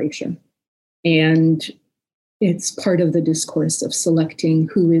their erasure. And it's part of the discourse of selecting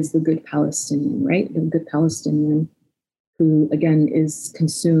who is the good Palestinian, right? The good Palestinian who, again, is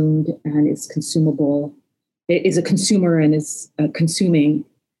consumed and is consumable, is a consumer and is consuming,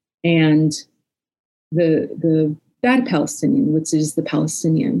 and the bad Palestinian, which is the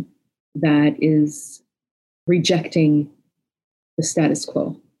Palestinian that is rejecting the status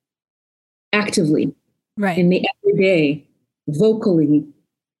quo actively, right, in the everyday, vocally,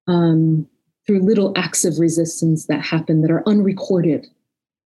 through little acts of resistance that happen that are unrecorded,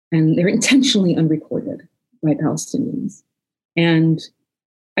 and they're intentionally unrecorded by Palestinians. And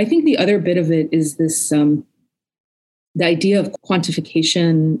I think the other bit of it is this, the idea of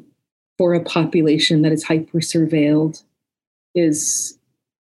quantification for a population that is hyper-surveilled is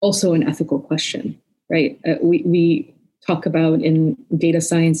also an ethical question, right? We talk about in data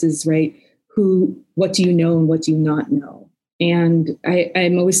sciences, right? What do you know and what do you not know? And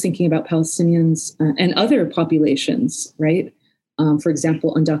I'm always thinking about Palestinians and other populations, right? For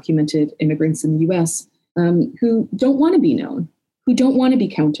example, undocumented immigrants in the US who don't want to be known, who don't want to be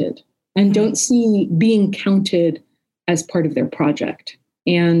counted, and don't see being counted as part of their project.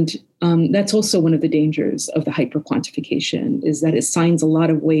 And that's also one of the dangers of the hyperquantification, is that it assigns a lot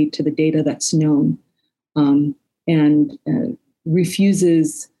of weight to the data that's known, and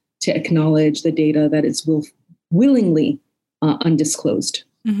refuses to acknowledge the data that is willingly undisclosed.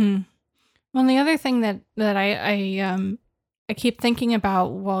 Mm-hmm. Well, the other thing that I keep thinking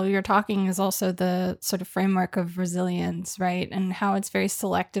about while you're talking is also the sort of framework of resilience, right? And how it's very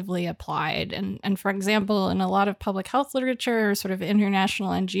selectively applied. And for example, in a lot of public health literature, sort of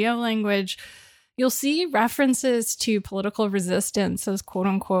international NGO language, you'll see references to political resistance as quote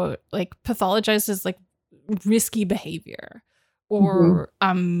unquote, like pathologized as like risky behavior, or,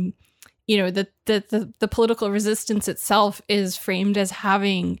 the political resistance itself is framed as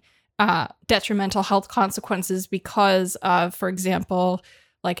having detrimental health consequences because of, for example,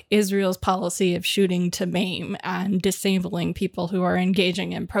 like Israel's policy of shooting to maim and disabling people who are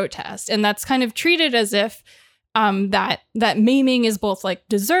engaging in protest. And that's kind of treated as if that maiming is both like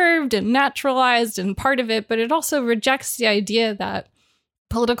deserved and naturalized and part of it, but it also rejects the idea that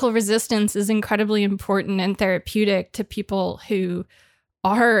political resistance is incredibly important and therapeutic to people who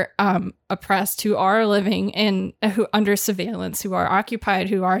are oppressed, who are living who under surveillance, who are occupied,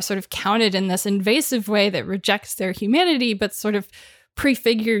 who are sort of counted in this invasive way that rejects their humanity, but sort of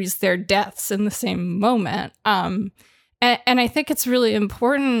prefigures their deaths in the same moment. And I think it's really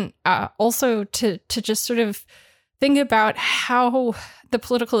important also to just sort of think about how the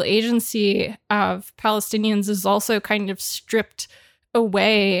political agency of Palestinians is also kind of stripped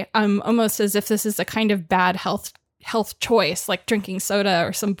away, almost as if this is a kind of bad health choice, like drinking soda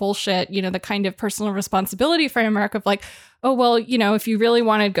or some bullshit, the kind of personal responsibility framework of like, oh, well, if you really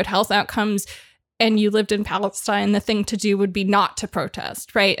wanted good health outcomes and you lived in Palestine, the thing to do would be not to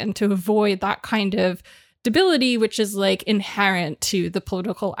protest, right? And to avoid that kind of debility, which is like inherent to the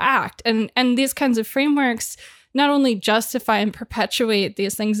political act. And these kinds of frameworks not only justify and perpetuate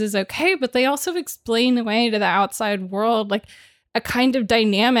these things as okay, but they also explain away to the outside world like a kind of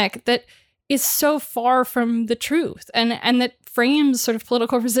dynamic that is so far from the truth, and that frames sort of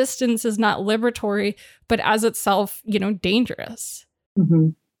political resistance as not liberatory, but as itself, dangerous. Mm-hmm.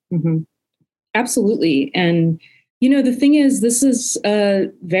 Mm-hmm. Absolutely. And, the thing is, this is a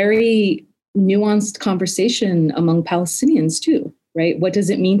very nuanced conversation among Palestinians too, right? What does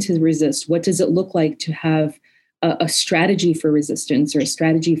it mean to resist? What does it look like to have a strategy for resistance or a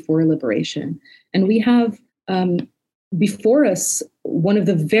strategy for liberation? And we have before us one of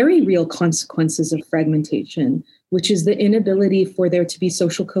the very real consequences of fragmentation, which is the inability for there to be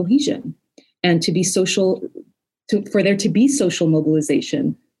social cohesion and for there to be social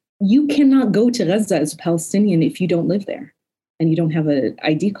mobilization. You cannot go to Gaza as a Palestinian if you don't live there and you don't have an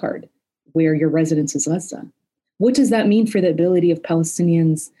ID card where your residence is Gaza. What does that mean for the ability of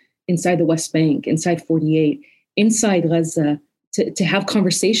Palestinians inside the West Bank, inside 48, inside Gaza, to have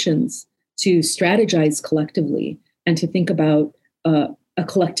conversations, to strategize collectively, and to think about a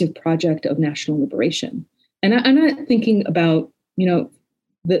collective project of national liberation? And I'm not thinking about,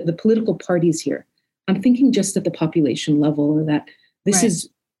 the political parties here. I'm thinking just at the population level that this is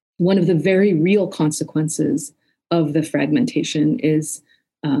one of the very real consequences of the fragmentation is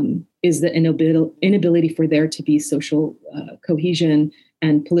the inability for there to be social cohesion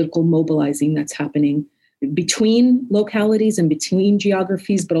and political mobilizing that's happening between localities and between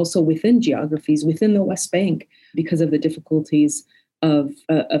geographies, but also within geographies, within the West Bank, because of the difficulties of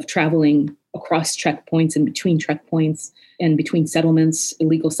traveling across checkpoints and between checkpoints and between settlements,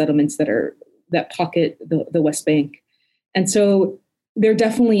 illegal settlements that pocket the West Bank. And so there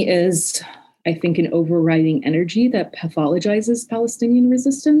definitely is, I think, an overriding energy that pathologizes Palestinian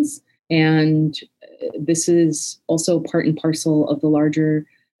resistance. And this is also part and parcel of the larger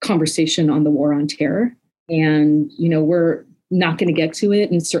conversation on the war on terror. And, we're not going to get to it,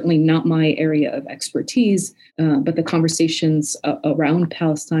 and certainly not my area of expertise, but the conversations around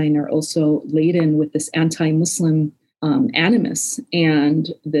Palestine are also laden with this anti-Muslim animus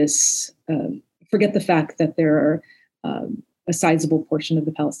and this, forget the fact that there are a sizable portion of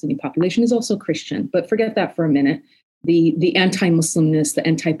the Palestinian population is also Christian, but forget that for a minute. The anti-Muslimness, the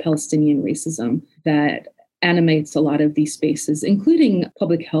anti-Palestinian racism that animates a lot of these spaces, including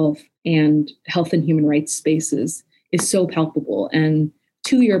public health and human rights spaces, is so palpable. And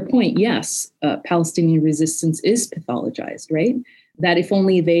to your point, yes, Palestinian resistance is pathologized, right? That if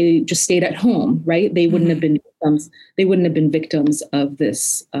only they just stayed at home, right, they wouldn't have been victims. They wouldn't have been victims of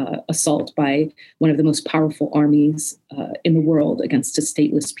this assault by one of the most powerful armies in the world against a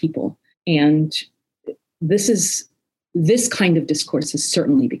stateless people. And this kind of discourse has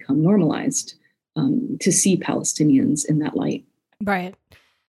certainly become normalized to see Palestinians in that light. Right.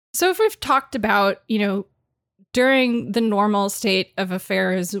 So if we've talked about, during the normal state of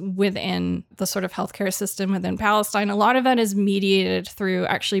affairs within the sort of healthcare system within Palestine, a lot of that is mediated through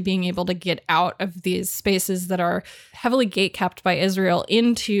actually being able to get out of these spaces that are heavily gatekept by Israel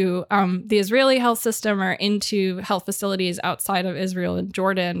into the Israeli health system or into health facilities outside of Israel and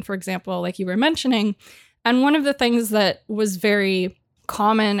Jordan, for example, like you were mentioning. And one of the things that was very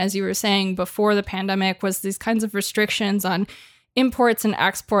common, as you were saying, before the pandemic was these kinds of restrictions on imports and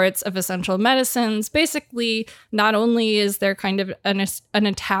exports of essential medicines. Basically, not only is there kind of an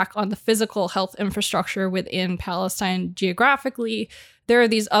attack on the physical health infrastructure within Palestine geographically, there are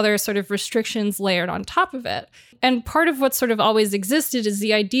these other sort of restrictions layered on top of it. And part of what sort of always existed is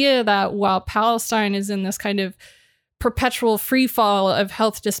the idea that while Palestine is in this kind of perpetual free fall of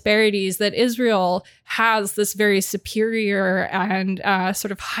health disparities, that Israel has this very superior and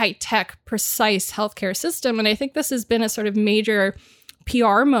sort of high-tech, precise healthcare system. And I think this has been a sort of major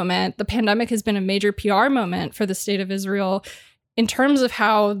PR moment. The pandemic has been a major PR moment for the state of Israel in terms of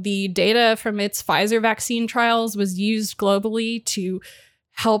how the data from its Pfizer vaccine trials was used globally to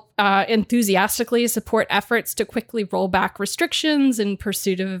help enthusiastically support efforts to quickly roll back restrictions in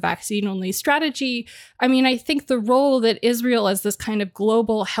pursuit of a vaccine-only strategy. I mean, I think the role that Israel as this kind of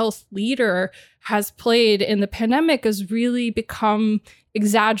global health leader has played in the pandemic has really become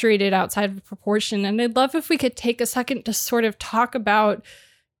exaggerated outside of proportion. And I'd love if we could take a second to sort of talk about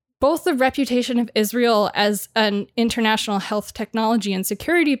both the reputation of Israel as an international health technology and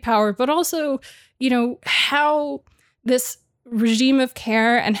security power, but also, you know, how this regime of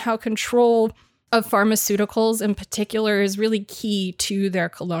care and how control of pharmaceuticals in particular is really key to their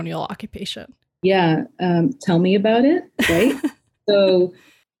colonial occupation. Yeah. Tell me about it, right? So,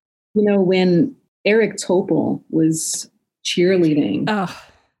 you know, when Eric Topol was cheerleading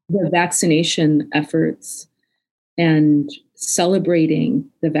the vaccination efforts and celebrating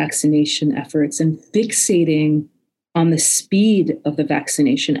the vaccination efforts and fixating on the speed of the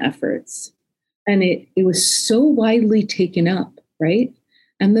vaccination efforts, and it was so widely taken up, right?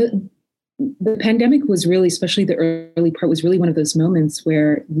 And the pandemic was really, especially the early part, was really one of those moments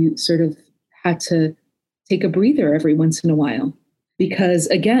where you sort of had to take a breather every once in a while. Because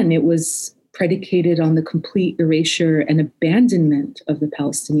again, it was predicated on the complete erasure and abandonment of the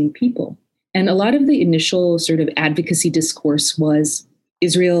Palestinian people. And a lot of the initial sort of advocacy discourse was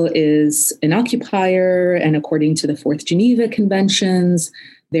Israel is an occupier, and according to the Fourth Geneva Conventions,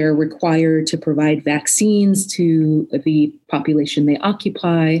 they're required to provide vaccines to the population they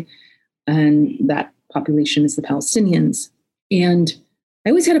occupy, and that population is the Palestinians. And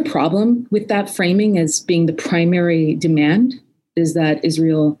I always had a problem with that framing as being the primary demand, is that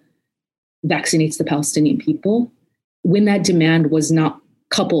Israel vaccinates the Palestinian people, when that demand was not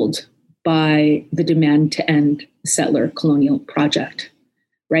coupled by the demand to end the settler colonial project,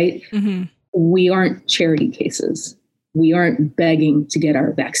 right? Mm-hmm. We aren't charity cases. We aren't begging to get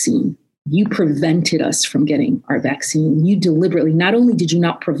our vaccine. You prevented us from getting our vaccine. You deliberately, not only did you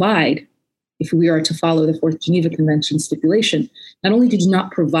not provide, if we are to follow the Fourth Geneva Convention stipulation, not only did you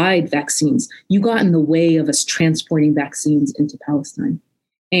not provide vaccines, you got in the way of us transporting vaccines into Palestine.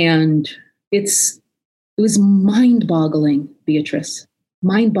 And it was mind-boggling, Beatrice,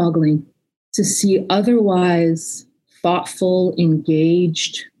 mind-boggling to see otherwise thoughtful,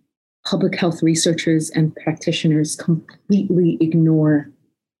 engaged public health researchers and practitioners completely ignore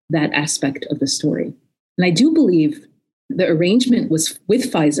that aspect of the story. And I do believe the arrangement was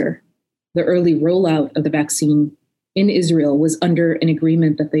with Pfizer. The early rollout of the vaccine in Israel was under an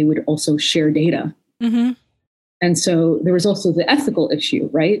agreement that they would also share data. Mm-hmm. And so there was also the ethical issue,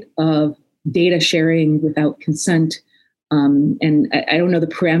 right, of data sharing without consent. And I don't know the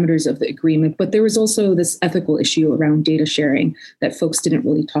parameters of the agreement, but there was also this ethical issue around data sharing that folks didn't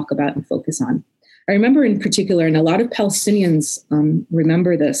really talk about and focus on. I remember in particular, and a lot of Palestinians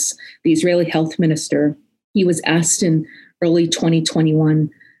remember this, the Israeli health minister, he was asked in early 2021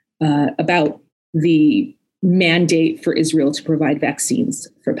 about the mandate for Israel to provide vaccines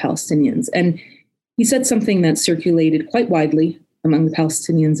for Palestinians. And he said something that circulated quite widely among the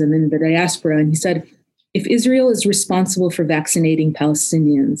Palestinians and in the diaspora. And he said, if Israel is responsible for vaccinating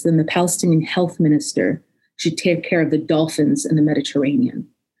Palestinians, then the Palestinian health minister should take care of the dolphins in the Mediterranean.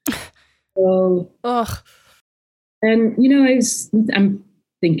 So, and, you know, I'm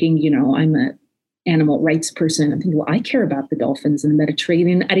thinking, you know, I'm an animal rights person. I'm thinking, well, I care about the dolphins in the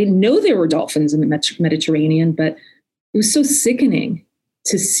Mediterranean. I didn't know there were dolphins in the Mediterranean, but it was so sickening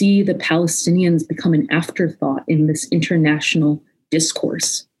to see the Palestinians become an afterthought in this international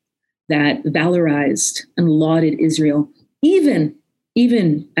discourse that valorized and lauded Israel, even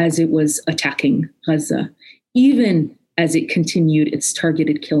as it was attacking Gaza, even as it continued its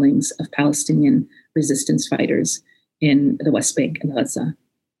targeted killings of Palestinian resistance fighters in the West Bank and Gaza,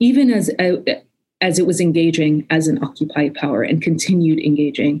 even as it was engaging as an occupied power and continued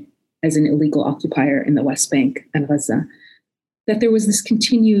engaging as an illegal occupier in the West Bank and Gaza, that there was this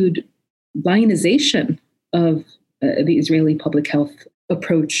continued lionization of the Israeli public health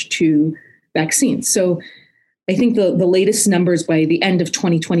approach to vaccines. So I think the latest numbers by the end of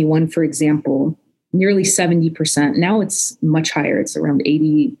 2021, for example, nearly 70%, now it's much higher, it's around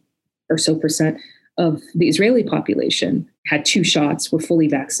 80 or so percent of the Israeli population had 2 shots, were fully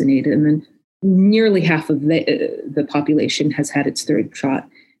vaccinated, and then nearly half of the population has had its 3rd shot,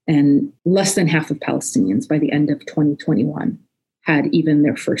 and less than half of Palestinians by the end of 2021 had even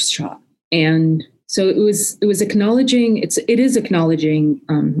their 1st shot. And so it is acknowledging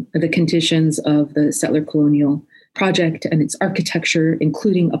the conditions of the settler colonial project and its architecture,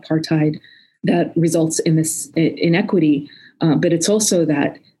 including apartheid, that results in this inequity. But it's also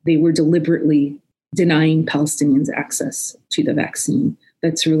that they were deliberately denying Palestinians access to the vaccine.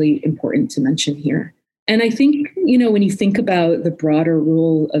 That's really important to mention here. And I think, when you think about the broader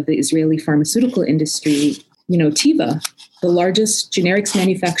role of the Israeli pharmaceutical industry, Teva, the largest generics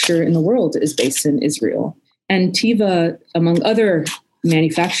manufacturer in the world, is based in Israel. And Teva, among other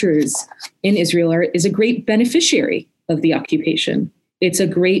manufacturers in Israel, is a great beneficiary of the occupation. It's a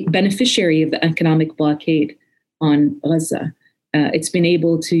great beneficiary of the economic blockade on Gaza. It's been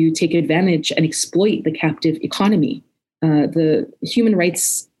able to take advantage and exploit the captive economy. The human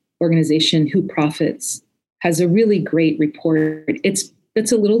rights organization Who Profits has a really great report.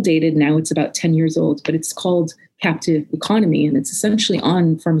 It's a little dated now. It's about 10 years old, but it's called Captive Economy, and it's essentially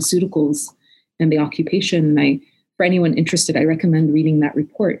on pharmaceuticals and the occupation. And for anyone interested, I recommend reading that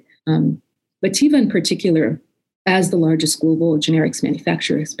report. But Teva in particular, as the largest global generics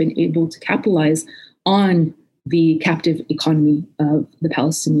manufacturer, has been able to capitalize on the captive economy of the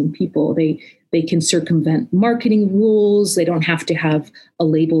Palestinian people. They can circumvent marketing rules. They don't have to have a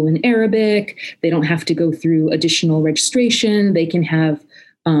label in Arabic. They don't have to go through additional registration. They can have,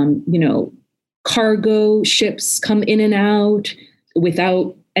 cargo ships come in and out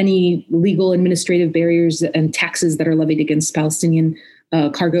without any legal administrative barriers and taxes that are levied against Palestinian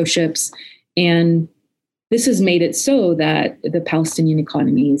cargo ships. And this has made it so that the Palestinian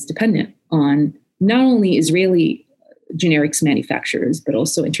economy is dependent on not only Israeli generics manufacturers, but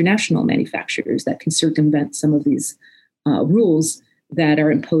also international manufacturers that can circumvent some of these rules that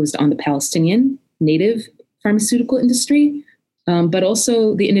are imposed on the Palestinian native pharmaceutical industry, but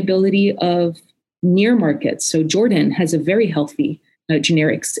also the inability of near markets. So Jordan has a very healthy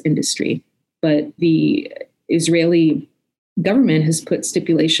generics industry, but the Israeli government has put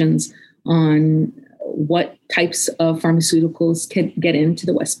stipulations on what types of pharmaceuticals can get into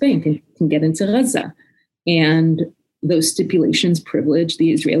the West Bank and can get into Gaza. And those stipulations privilege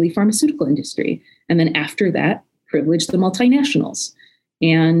the Israeli pharmaceutical industry. And then after that, privilege the multinationals.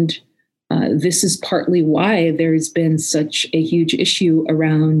 And this is partly why there's been such a huge issue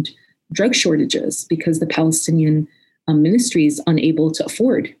around drug shortages, because the Palestinian ministry is unable to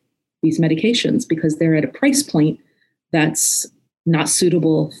afford these medications because they're at a price point that's not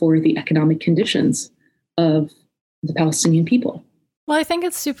suitable for the economic conditions of the Palestinian people. Well, I think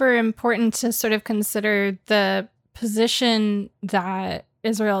it's super important to sort of consider the position that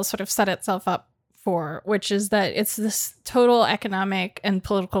Israel sort of set itself up for, which is that it's this total economic and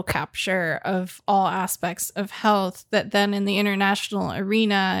political capture of all aspects of health that then in the international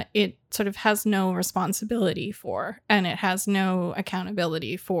arena, it sort of has no responsibility for, and it has no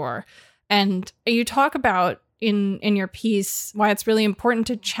accountability for. And you talk about in your piece why it's really important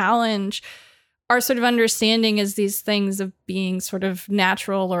to challenge our sort of understanding as these things of being sort of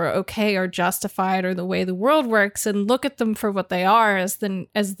natural or okay or justified or the way the world works, and look at them for what they are as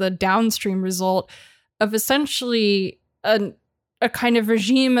the downstream result of essentially a kind of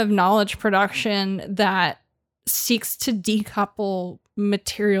regime of knowledge production that seeks to decouple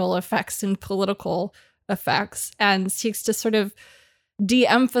material effects and political effects and seeks to sort of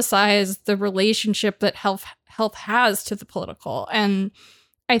de-emphasize the relationship that health has to the political. And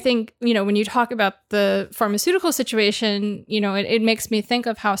I think, when you talk about the pharmaceutical situation, it makes me think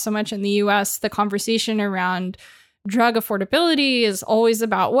of how so much in the US, the conversation around drug affordability is always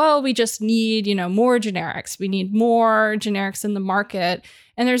about, well, we just need, more generics. We need more generics in the market.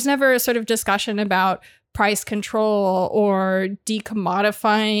 And there's never a sort of discussion about price control or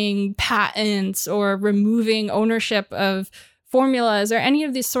decommodifying patents or removing ownership of formulas or any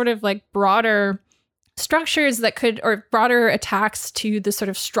of these sort of like broader structures that could, or broader attacks to the sort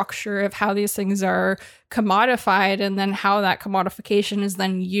of structure of how these things are commodified, and then how that commodification is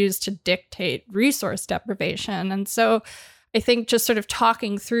then used to dictate resource deprivation. And so I think just sort of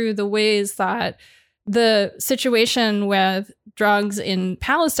talking through the ways that the situation with drugs in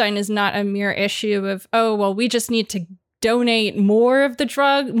Palestine is not a mere issue of, oh, well, we just need to donate more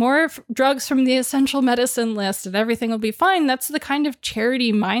drugs from the essential medicine list and everything will be fine. That's the kind of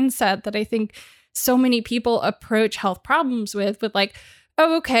charity mindset that I think so many people approach health problems with like,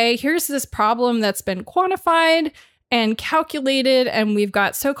 oh, okay, here's this problem that's been quantified and calculated, and we've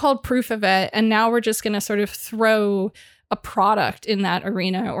got so-called proof of it, and now we're just going to sort of throw a product in that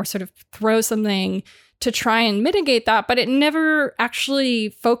arena or sort of throw something to try and mitigate that, but it never actually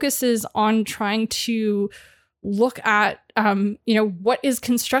focuses on trying to look at, what is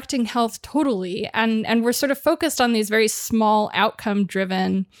constructing health totally. And we're sort of focused on these very small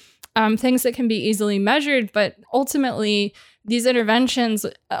outcome-driven things that can be easily measured, but ultimately these interventions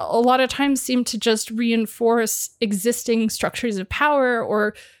a lot of times seem to just reinforce existing structures of power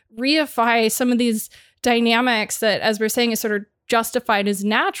or reify some of these dynamics that, as we're saying, is sort of justified as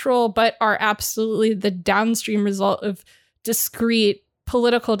natural, but are absolutely the downstream result of discrete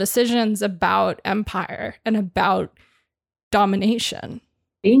political decisions about empire and about domination.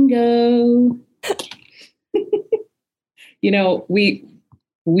 Bingo.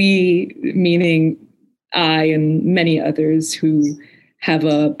 We, meaning I and many others who have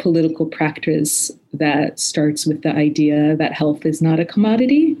a political practice that starts with the idea that health is not a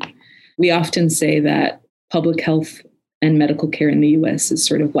commodity. We often say that public health and medical care in the US is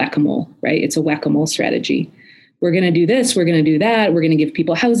sort of whack-a-mole, right? It's a whack-a-mole strategy. We're going to do this, we're going to do that, we're going to give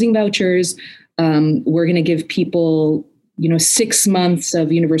people housing vouchers, we're going to give people, 6 months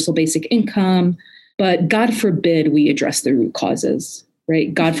of universal basic income, but God forbid we address the root causes,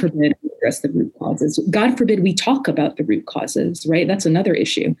 right? God forbid we address the root causes. God forbid we talk about the root causes, right? That's another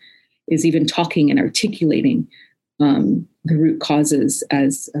issue, is even talking and articulating the root causes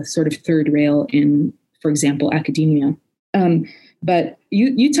as a sort of third rail in, for example, academia. But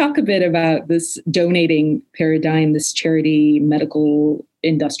you talk a bit about this donating paradigm, this charity, medical,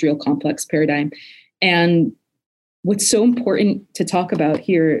 industrial complex paradigm. And what's so important to talk about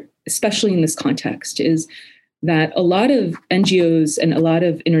here, especially in this context, is that a lot of NGOs and a lot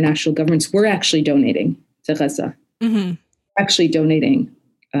of international governments were actually donating to Gaza, actually donating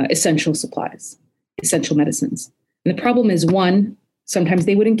essential supplies, essential medicines. And the problem is, one, sometimes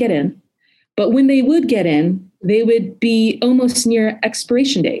they wouldn't get in. But when they would get in, they would be almost near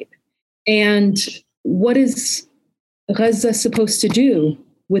expiration date. And what is Gaza supposed to do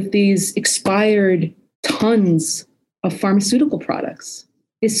with these expired tons of pharmaceutical products?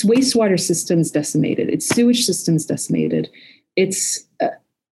 Its wastewater system's decimated. Its sewage system's decimated. Its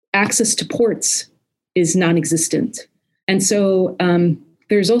access to ports is non-existent. And so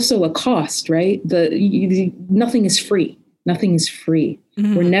there's also a cost, right? Nothing is free. Nothing is free.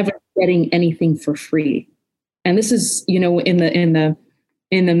 Mm-hmm. We're never getting anything for free. And this is, in the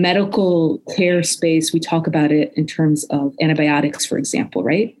medical care space, we talk about it in terms of antibiotics, for example,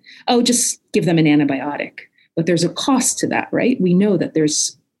 right? Oh, just give them an antibiotic. But there's a cost to that, right? We know that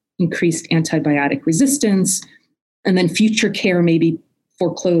there's increased antibiotic resistance, and then future care may be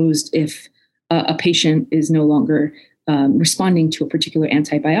foreclosed if a patient is no longer responding to a particular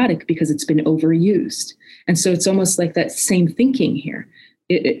antibiotic because it's been overused. And so it's almost like that same thinking here.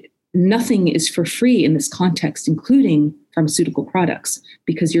 Nothing is for free in this context, including pharmaceutical products,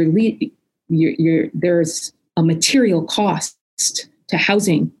 because there's a material cost to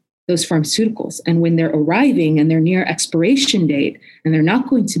housing those pharmaceuticals. And when they're arriving and they're near expiration date and they're not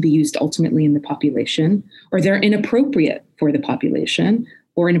going to be used ultimately in the population, or they're inappropriate for the population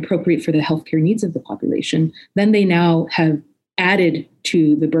or inappropriate for the healthcare needs of the population, then they now have added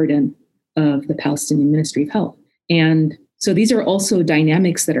to the burden of the Palestinian Ministry of Health. And so these are also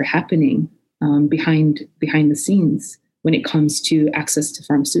dynamics that are happening behind the scenes when it comes to access to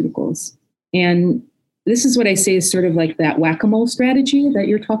pharmaceuticals. And this is what I say is sort of like that whack-a-mole strategy that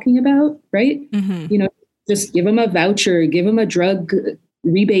you're talking about, right? Mm-hmm. Just give them a voucher, give them a drug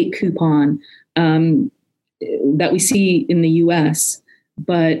rebate coupon that we see in the US,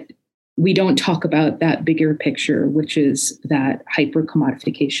 but we don't talk about that bigger picture, which is that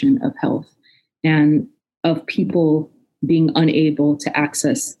hyper-commodification of health and of people being unable to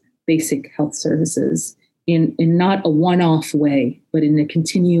access basic health services in not a one-off way, but in a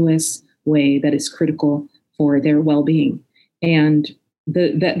continuous way that is critical for their well-being. And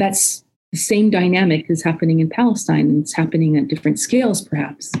that's the same dynamic is happening in Palestine, and it's happening at different scales,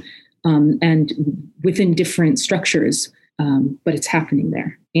 perhaps, and within different structures, but it's happening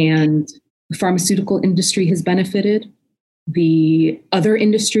there. And the pharmaceutical industry has benefited. The other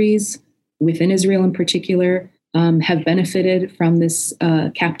industries within Israel in particular have benefited from this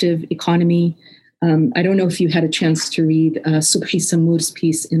captive economy. I don't know if you had a chance to read Subhi Samur's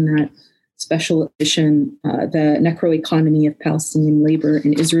piece in that special edition, The Necroeconomy of Palestinian Labor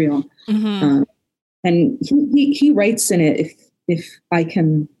in Israel. Mm-hmm. And he writes in it, if I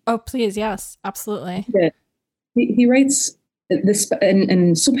can. Oh, please. Yes, absolutely. He writes this,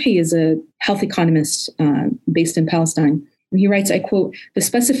 and Subhi is a health economist based in Palestine. And he writes, I quote, "The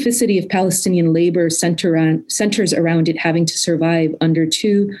specificity of Palestinian labor centers around it having to survive under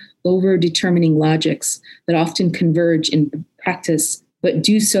two over-determining logics that often converge in practice, but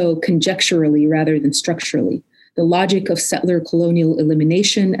do so conjecturally rather than structurally. The logic of settler colonial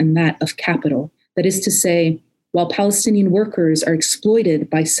elimination and that of capital. That is to say, while Palestinian workers are exploited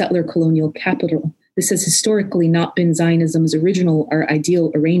by settler colonial capital, this has historically not been Zionism's original or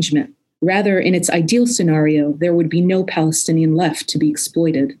ideal arrangement. Rather, in its ideal scenario, there would be no Palestinian left to be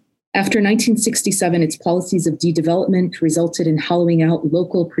exploited. After 1967, its policies of de-development resulted in hollowing out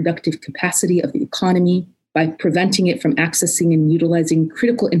local productive capacity of the economy by preventing it from accessing and utilizing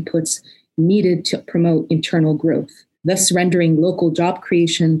critical inputs needed to promote internal growth, thus rendering local job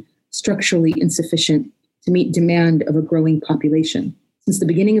creation structurally insufficient to meet demand of a growing population. Since the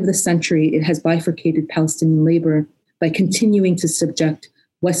beginning of the century, it has bifurcated Palestinian labor by continuing to subject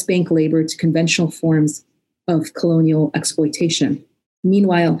West Bank labor to conventional forms of colonial exploitation.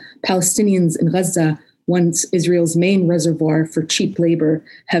 Meanwhile, Palestinians in Gaza, once Israel's main reservoir for cheap labor,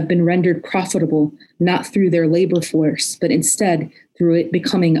 have been rendered profitable not through their labor force, but instead through it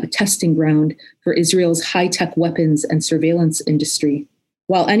becoming a testing ground for Israel's high-tech weapons and surveillance industry.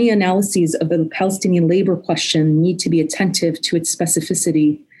 While any analyses of the Palestinian labor question need to be attentive to its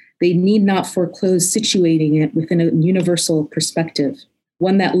specificity, they need not foreclose situating it within a universal perspective,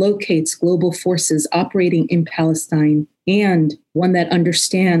 one that locates global forces operating in Palestine, and one that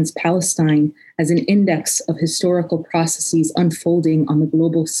understands Palestine as an index of historical processes unfolding on the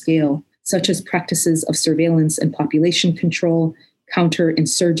global scale, such as practices of surveillance and population control,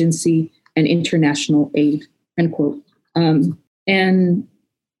 counterinsurgency, and international aid, end quote. And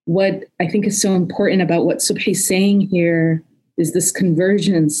what I think is so important about what Subhi is saying here is this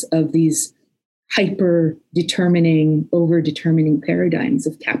convergence of these hyper-determining, over-determining paradigms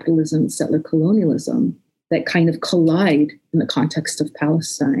of capitalism and settler colonialism that kind of collide in the context of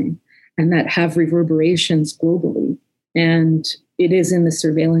Palestine and that have reverberations globally. And it is in the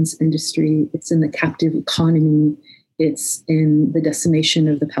surveillance industry, it's in the captive economy, it's in the decimation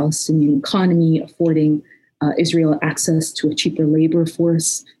of the Palestinian economy, affording Israel access to a cheaper labor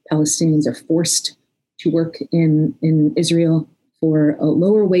force. Palestinians are forced to work in Israel for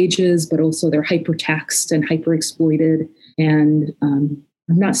lower wages, but also they're hyper-taxed and hyper-exploited. And I'm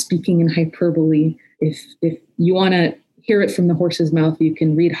not speaking in hyperbole. If you want to hear it from the horse's mouth, you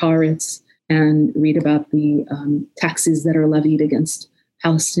can read Haaretz and read about the taxes that are levied against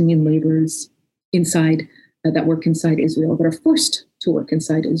Palestinian laborers inside that work inside Israel, that are forced to work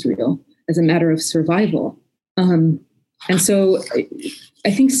inside Israel as a matter of survival. And so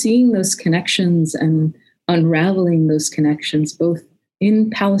I think seeing those connections and unraveling those connections, both in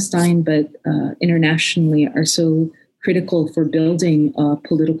Palestine but internationally, are so critical for building a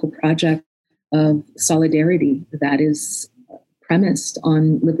political project of solidarity that is premised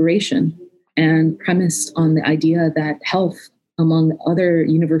on liberation and premised on the idea that health, among other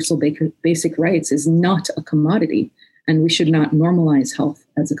universal basic rights, is not a commodity, and we should not normalize health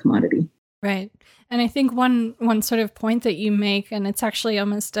as a commodity. Right. And I think one sort of point that you make, and it's actually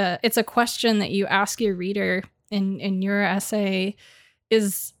almost it's a question that you ask your reader in your essay,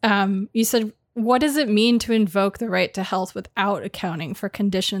 is you said, what does it mean to invoke the right to health without accounting for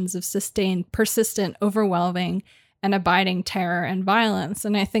conditions of sustained, persistent, overwhelming, and abiding terror and violence?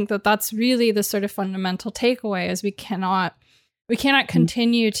 And I think that that's really the sort of fundamental takeaway, is we cannot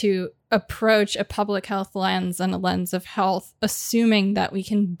continue to approach a public health lens and a lens of health assuming that we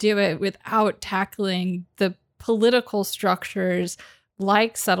can do it without tackling the political structures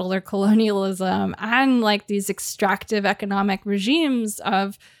like settler colonialism and like these extractive economic regimes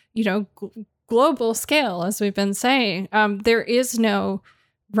of, global scale, as we've been saying. There is no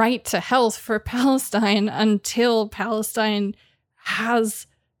right to health for Palestine until Palestine has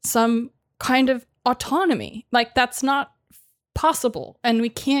some kind of autonomy. Like, that's not possible. And we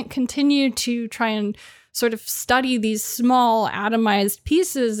can't continue to try and sort of study these small atomized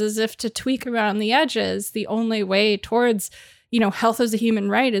pieces as if to tweak around the edges. The only way towards, health as a human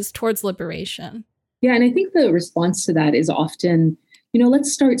right is towards liberation. Yeah. And I think the response to that is often,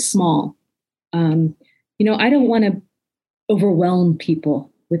 let's start small. I don't want to overwhelm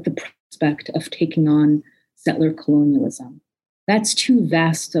people with the prospect of taking on settler colonialism. That's too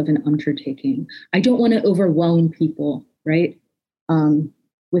vast of an undertaking. I don't want to overwhelm people, right?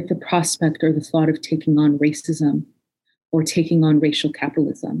 With the prospect or the thought of taking on racism or taking on racial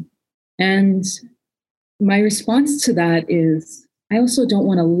capitalism. And my response to that is, I also don't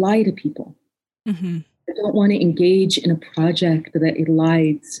want to lie to people. Mm-hmm. I don't want to engage in a project that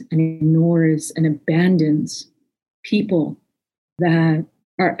elides and ignores and abandons people that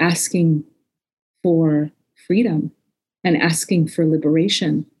are asking for freedom and asking for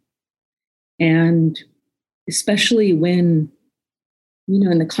liberation. And especially when,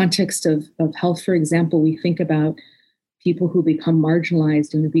 in the context of health, for example, we think about people who become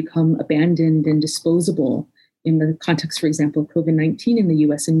marginalized and who become abandoned and disposable in the context, for example, of COVID-19 in the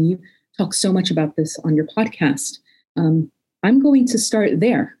US. And you talk so much about this on your podcast. I'm going to start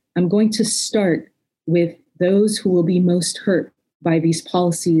there. I'm going to start with those who will be most hurt by these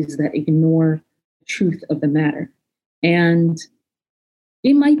policies that ignore the truth of the matter. And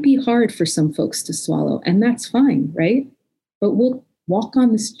it might be hard for some folks to swallow, and that's fine, right? But we'll walk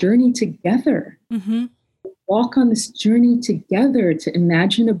on this journey together. Mm-hmm. Walk on this journey together to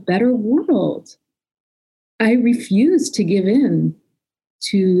imagine a better world. I refuse to give in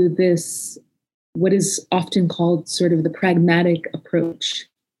to this, what is often called sort of the pragmatic approach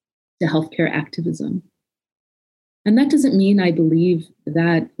to healthcare activism. And that doesn't mean I believe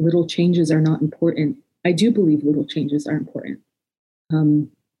that little changes are not important. I do believe little changes are important.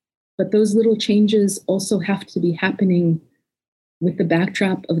 But those little changes also have to be happening with the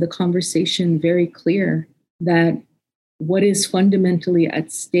backdrop of the conversation very clear that what is fundamentally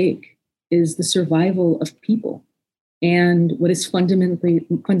at stake is the survival of people. And what is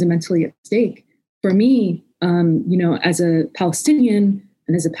fundamentally at stake for me, as a Palestinian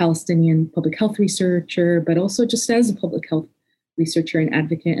and as a Palestinian public health researcher, but also just as a public health researcher and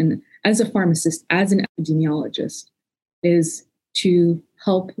advocate, and as a pharmacist, as an epidemiologist, is to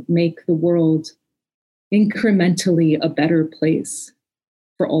help make the world incrementally a better place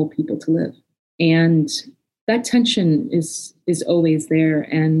for all people to live. And that tension is always there.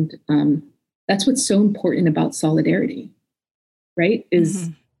 And that's what's so important about solidarity, right?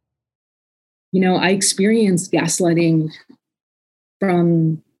 I experienced gaslighting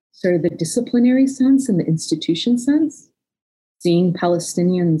from sort of the disciplinary sense and the institution sense, seeing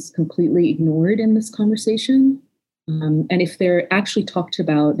Palestinians completely ignored in this conversation. And if they're actually talked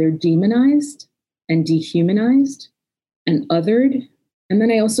about, they're demonized and dehumanized and othered. And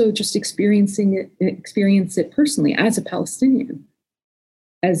then I also just experience it personally as a Palestinian.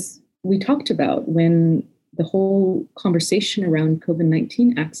 As we talked about when the whole conversation around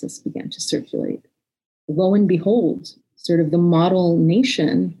COVID-19 access began to circulate, lo and behold, sort of the model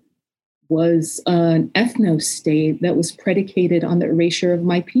nation was an ethno-state that was predicated on the erasure of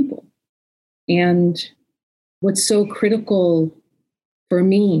my people. And what's so critical for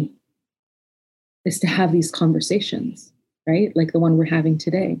me is to have these conversations, right? Like the one we're having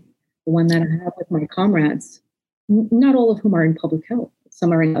today, the one that I have with my comrades, not all of whom are in public health.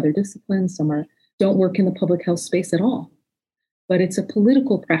 Some are in other disciplines, some don't work in the public health space at all. But it's a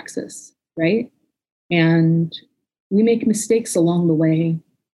political praxis, right? And we make mistakes along the way.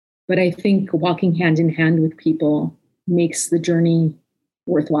 But I think walking hand in hand with people makes the journey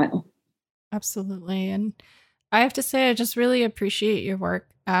worthwhile. Absolutely. And I have to say, I just really appreciate your work.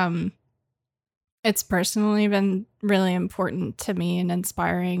 It's personally been really important to me and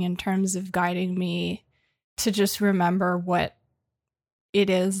inspiring in terms of guiding me to just remember what it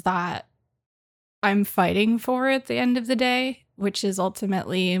is that I'm fighting for at the end of the day, which is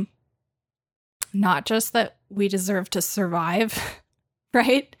ultimately not just that we deserve to survive,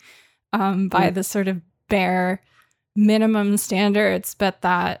 right? By the sort of bare minimum standards, but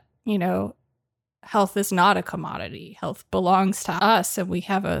that, health is not a commodity. Health belongs to us, and we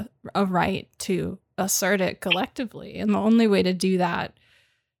have a right to assert it collectively. And the only way to do that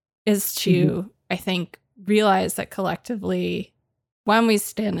is to, I think, realize that collectively, when we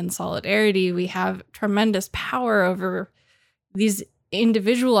stand in solidarity, we have tremendous power over these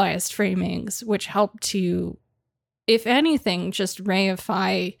individualized framings, which help to, if anything, just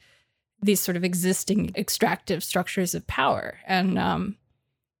reify these sort of existing extractive structures of power. And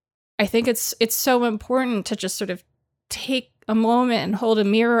I think it's so important to just sort of take a moment and hold a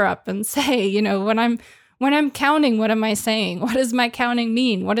mirror up and say, when I'm counting, what am I saying? What does my counting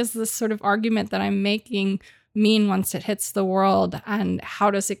mean? What does this sort of argument that I'm making mean once it hits the world? And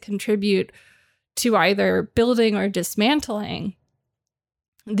how does it contribute to either building or dismantling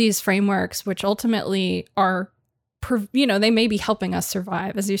these frameworks, which ultimately are, they may be helping us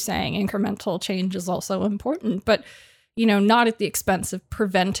survive. As you're saying, incremental change is also important, but not at the expense of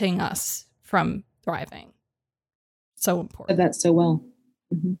preventing us from thriving. So important. That's so well.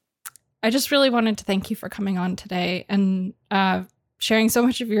 Mm-hmm. I just really wanted to thank you for coming on today and sharing so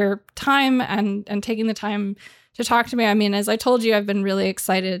much of your time and taking the time to talk to me. I mean, as I told you, I've been really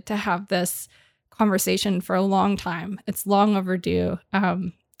excited to have this conversation for a long time. It's long overdue.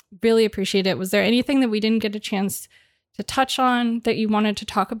 Really appreciate it. Was there anything that we didn't get a chance to touch on that you wanted to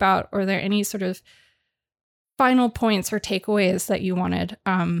talk about? Or are there any sort of final points or takeaways that you wanted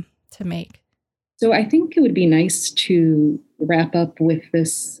to make? So I think it would be nice to wrap up with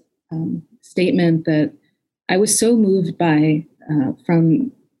this statement that I was so moved by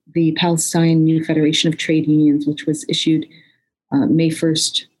from the Palestine New Federation of Trade Unions, which was issued May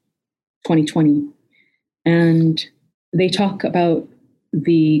 1st, 2020. And they talk about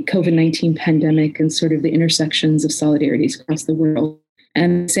the COVID-19 pandemic and sort of the intersections of solidarities across the world,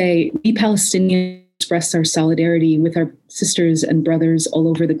 and say, we Palestinians express our solidarity with our sisters and brothers all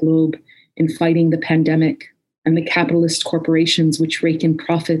over the globe in fighting the pandemic and the capitalist corporations which rake in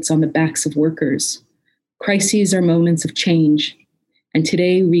profits on the backs of workers. Crises are moments of change, and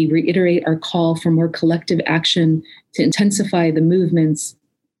today we reiterate our call for more collective action to intensify the movements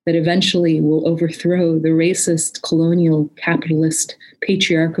that eventually will overthrow the racist, colonial, capitalist,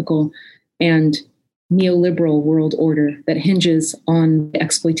 patriarchal, and neoliberal world order that hinges on the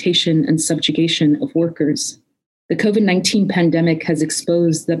exploitation and subjugation of workers. The COVID-19 pandemic has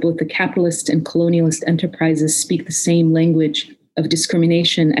exposed that both the capitalist and colonialist enterprises speak the same language of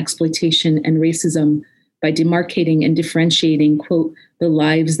discrimination, exploitation, and racism by demarcating and differentiating, quote, the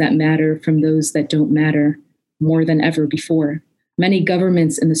lives that matter from those that don't matter more than ever before. Many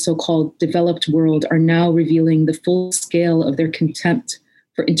governments in the so-called developed world are now revealing the full scale of their contempt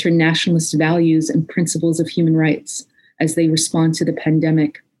for internationalist values and principles of human rights as they respond to the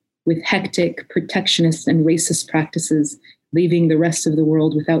pandemic with hectic, protectionist, and racist practices, leaving the rest of the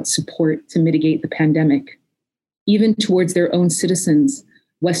world without support to mitigate the pandemic. Even towards their own citizens,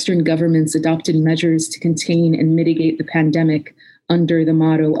 Western governments adopted measures to contain and mitigate the pandemic under the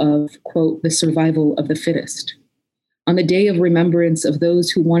motto of, quote, the survival of the fittest. On the day of remembrance of those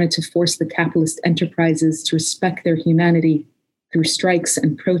who wanted to force the capitalist enterprises to respect their humanity through strikes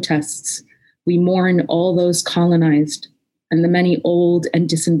and protests, we mourn all those colonized and the many old and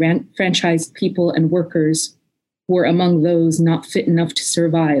disenfranchised people and workers who are among those not fit enough to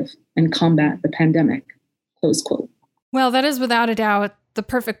survive and combat the pandemic, close quote. Well, that is without a doubt the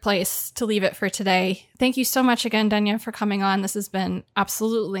perfect place to leave it for today. Thank you so much again, Danya, for coming on. This has been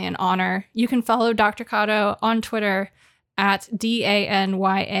absolutely an honor. You can follow Dr. Qato on Twitter at DANYAQATO.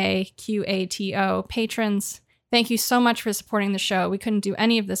 Patrons, thank you so much for supporting the show. We couldn't do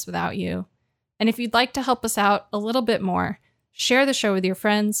any of this without you. And if you'd like to help us out a little bit more, share the show with your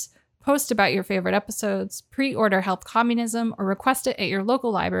friends, post about your favorite episodes, pre-order Help Communism, or request it at your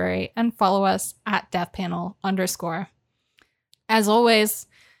local library, and follow us at deathpanel_. As always,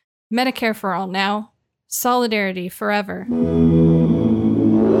 Medicare for all now, solidarity forever.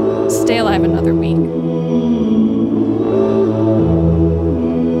 Stay alive another week.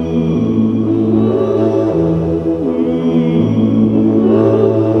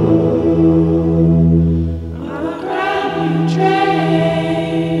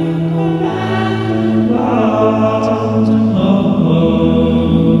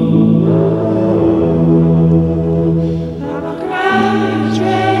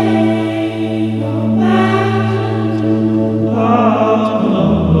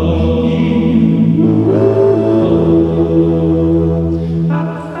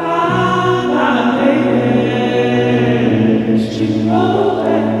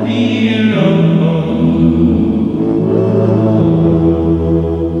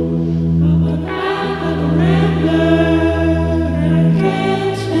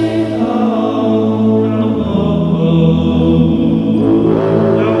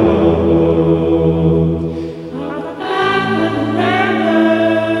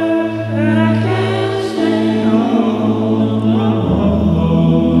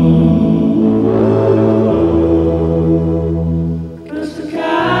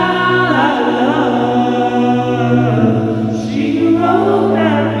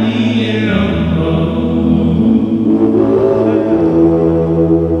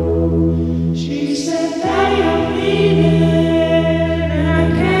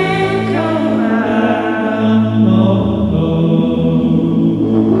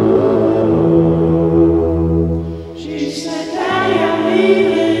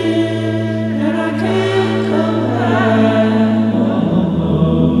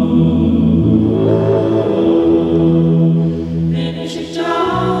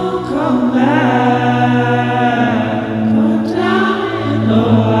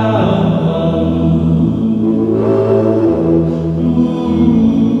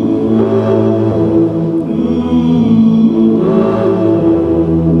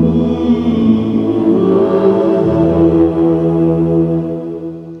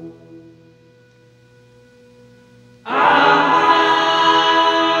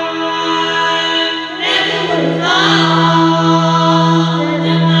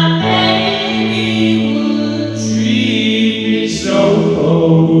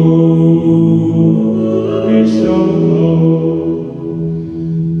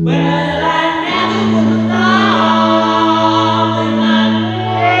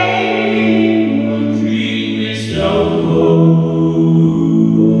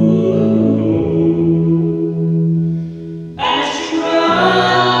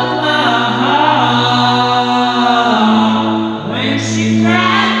 she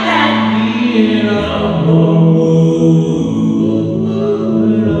cried that being a moon.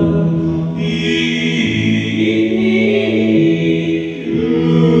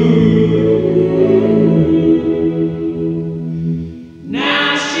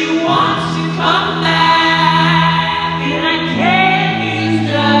 Now she wants to come back.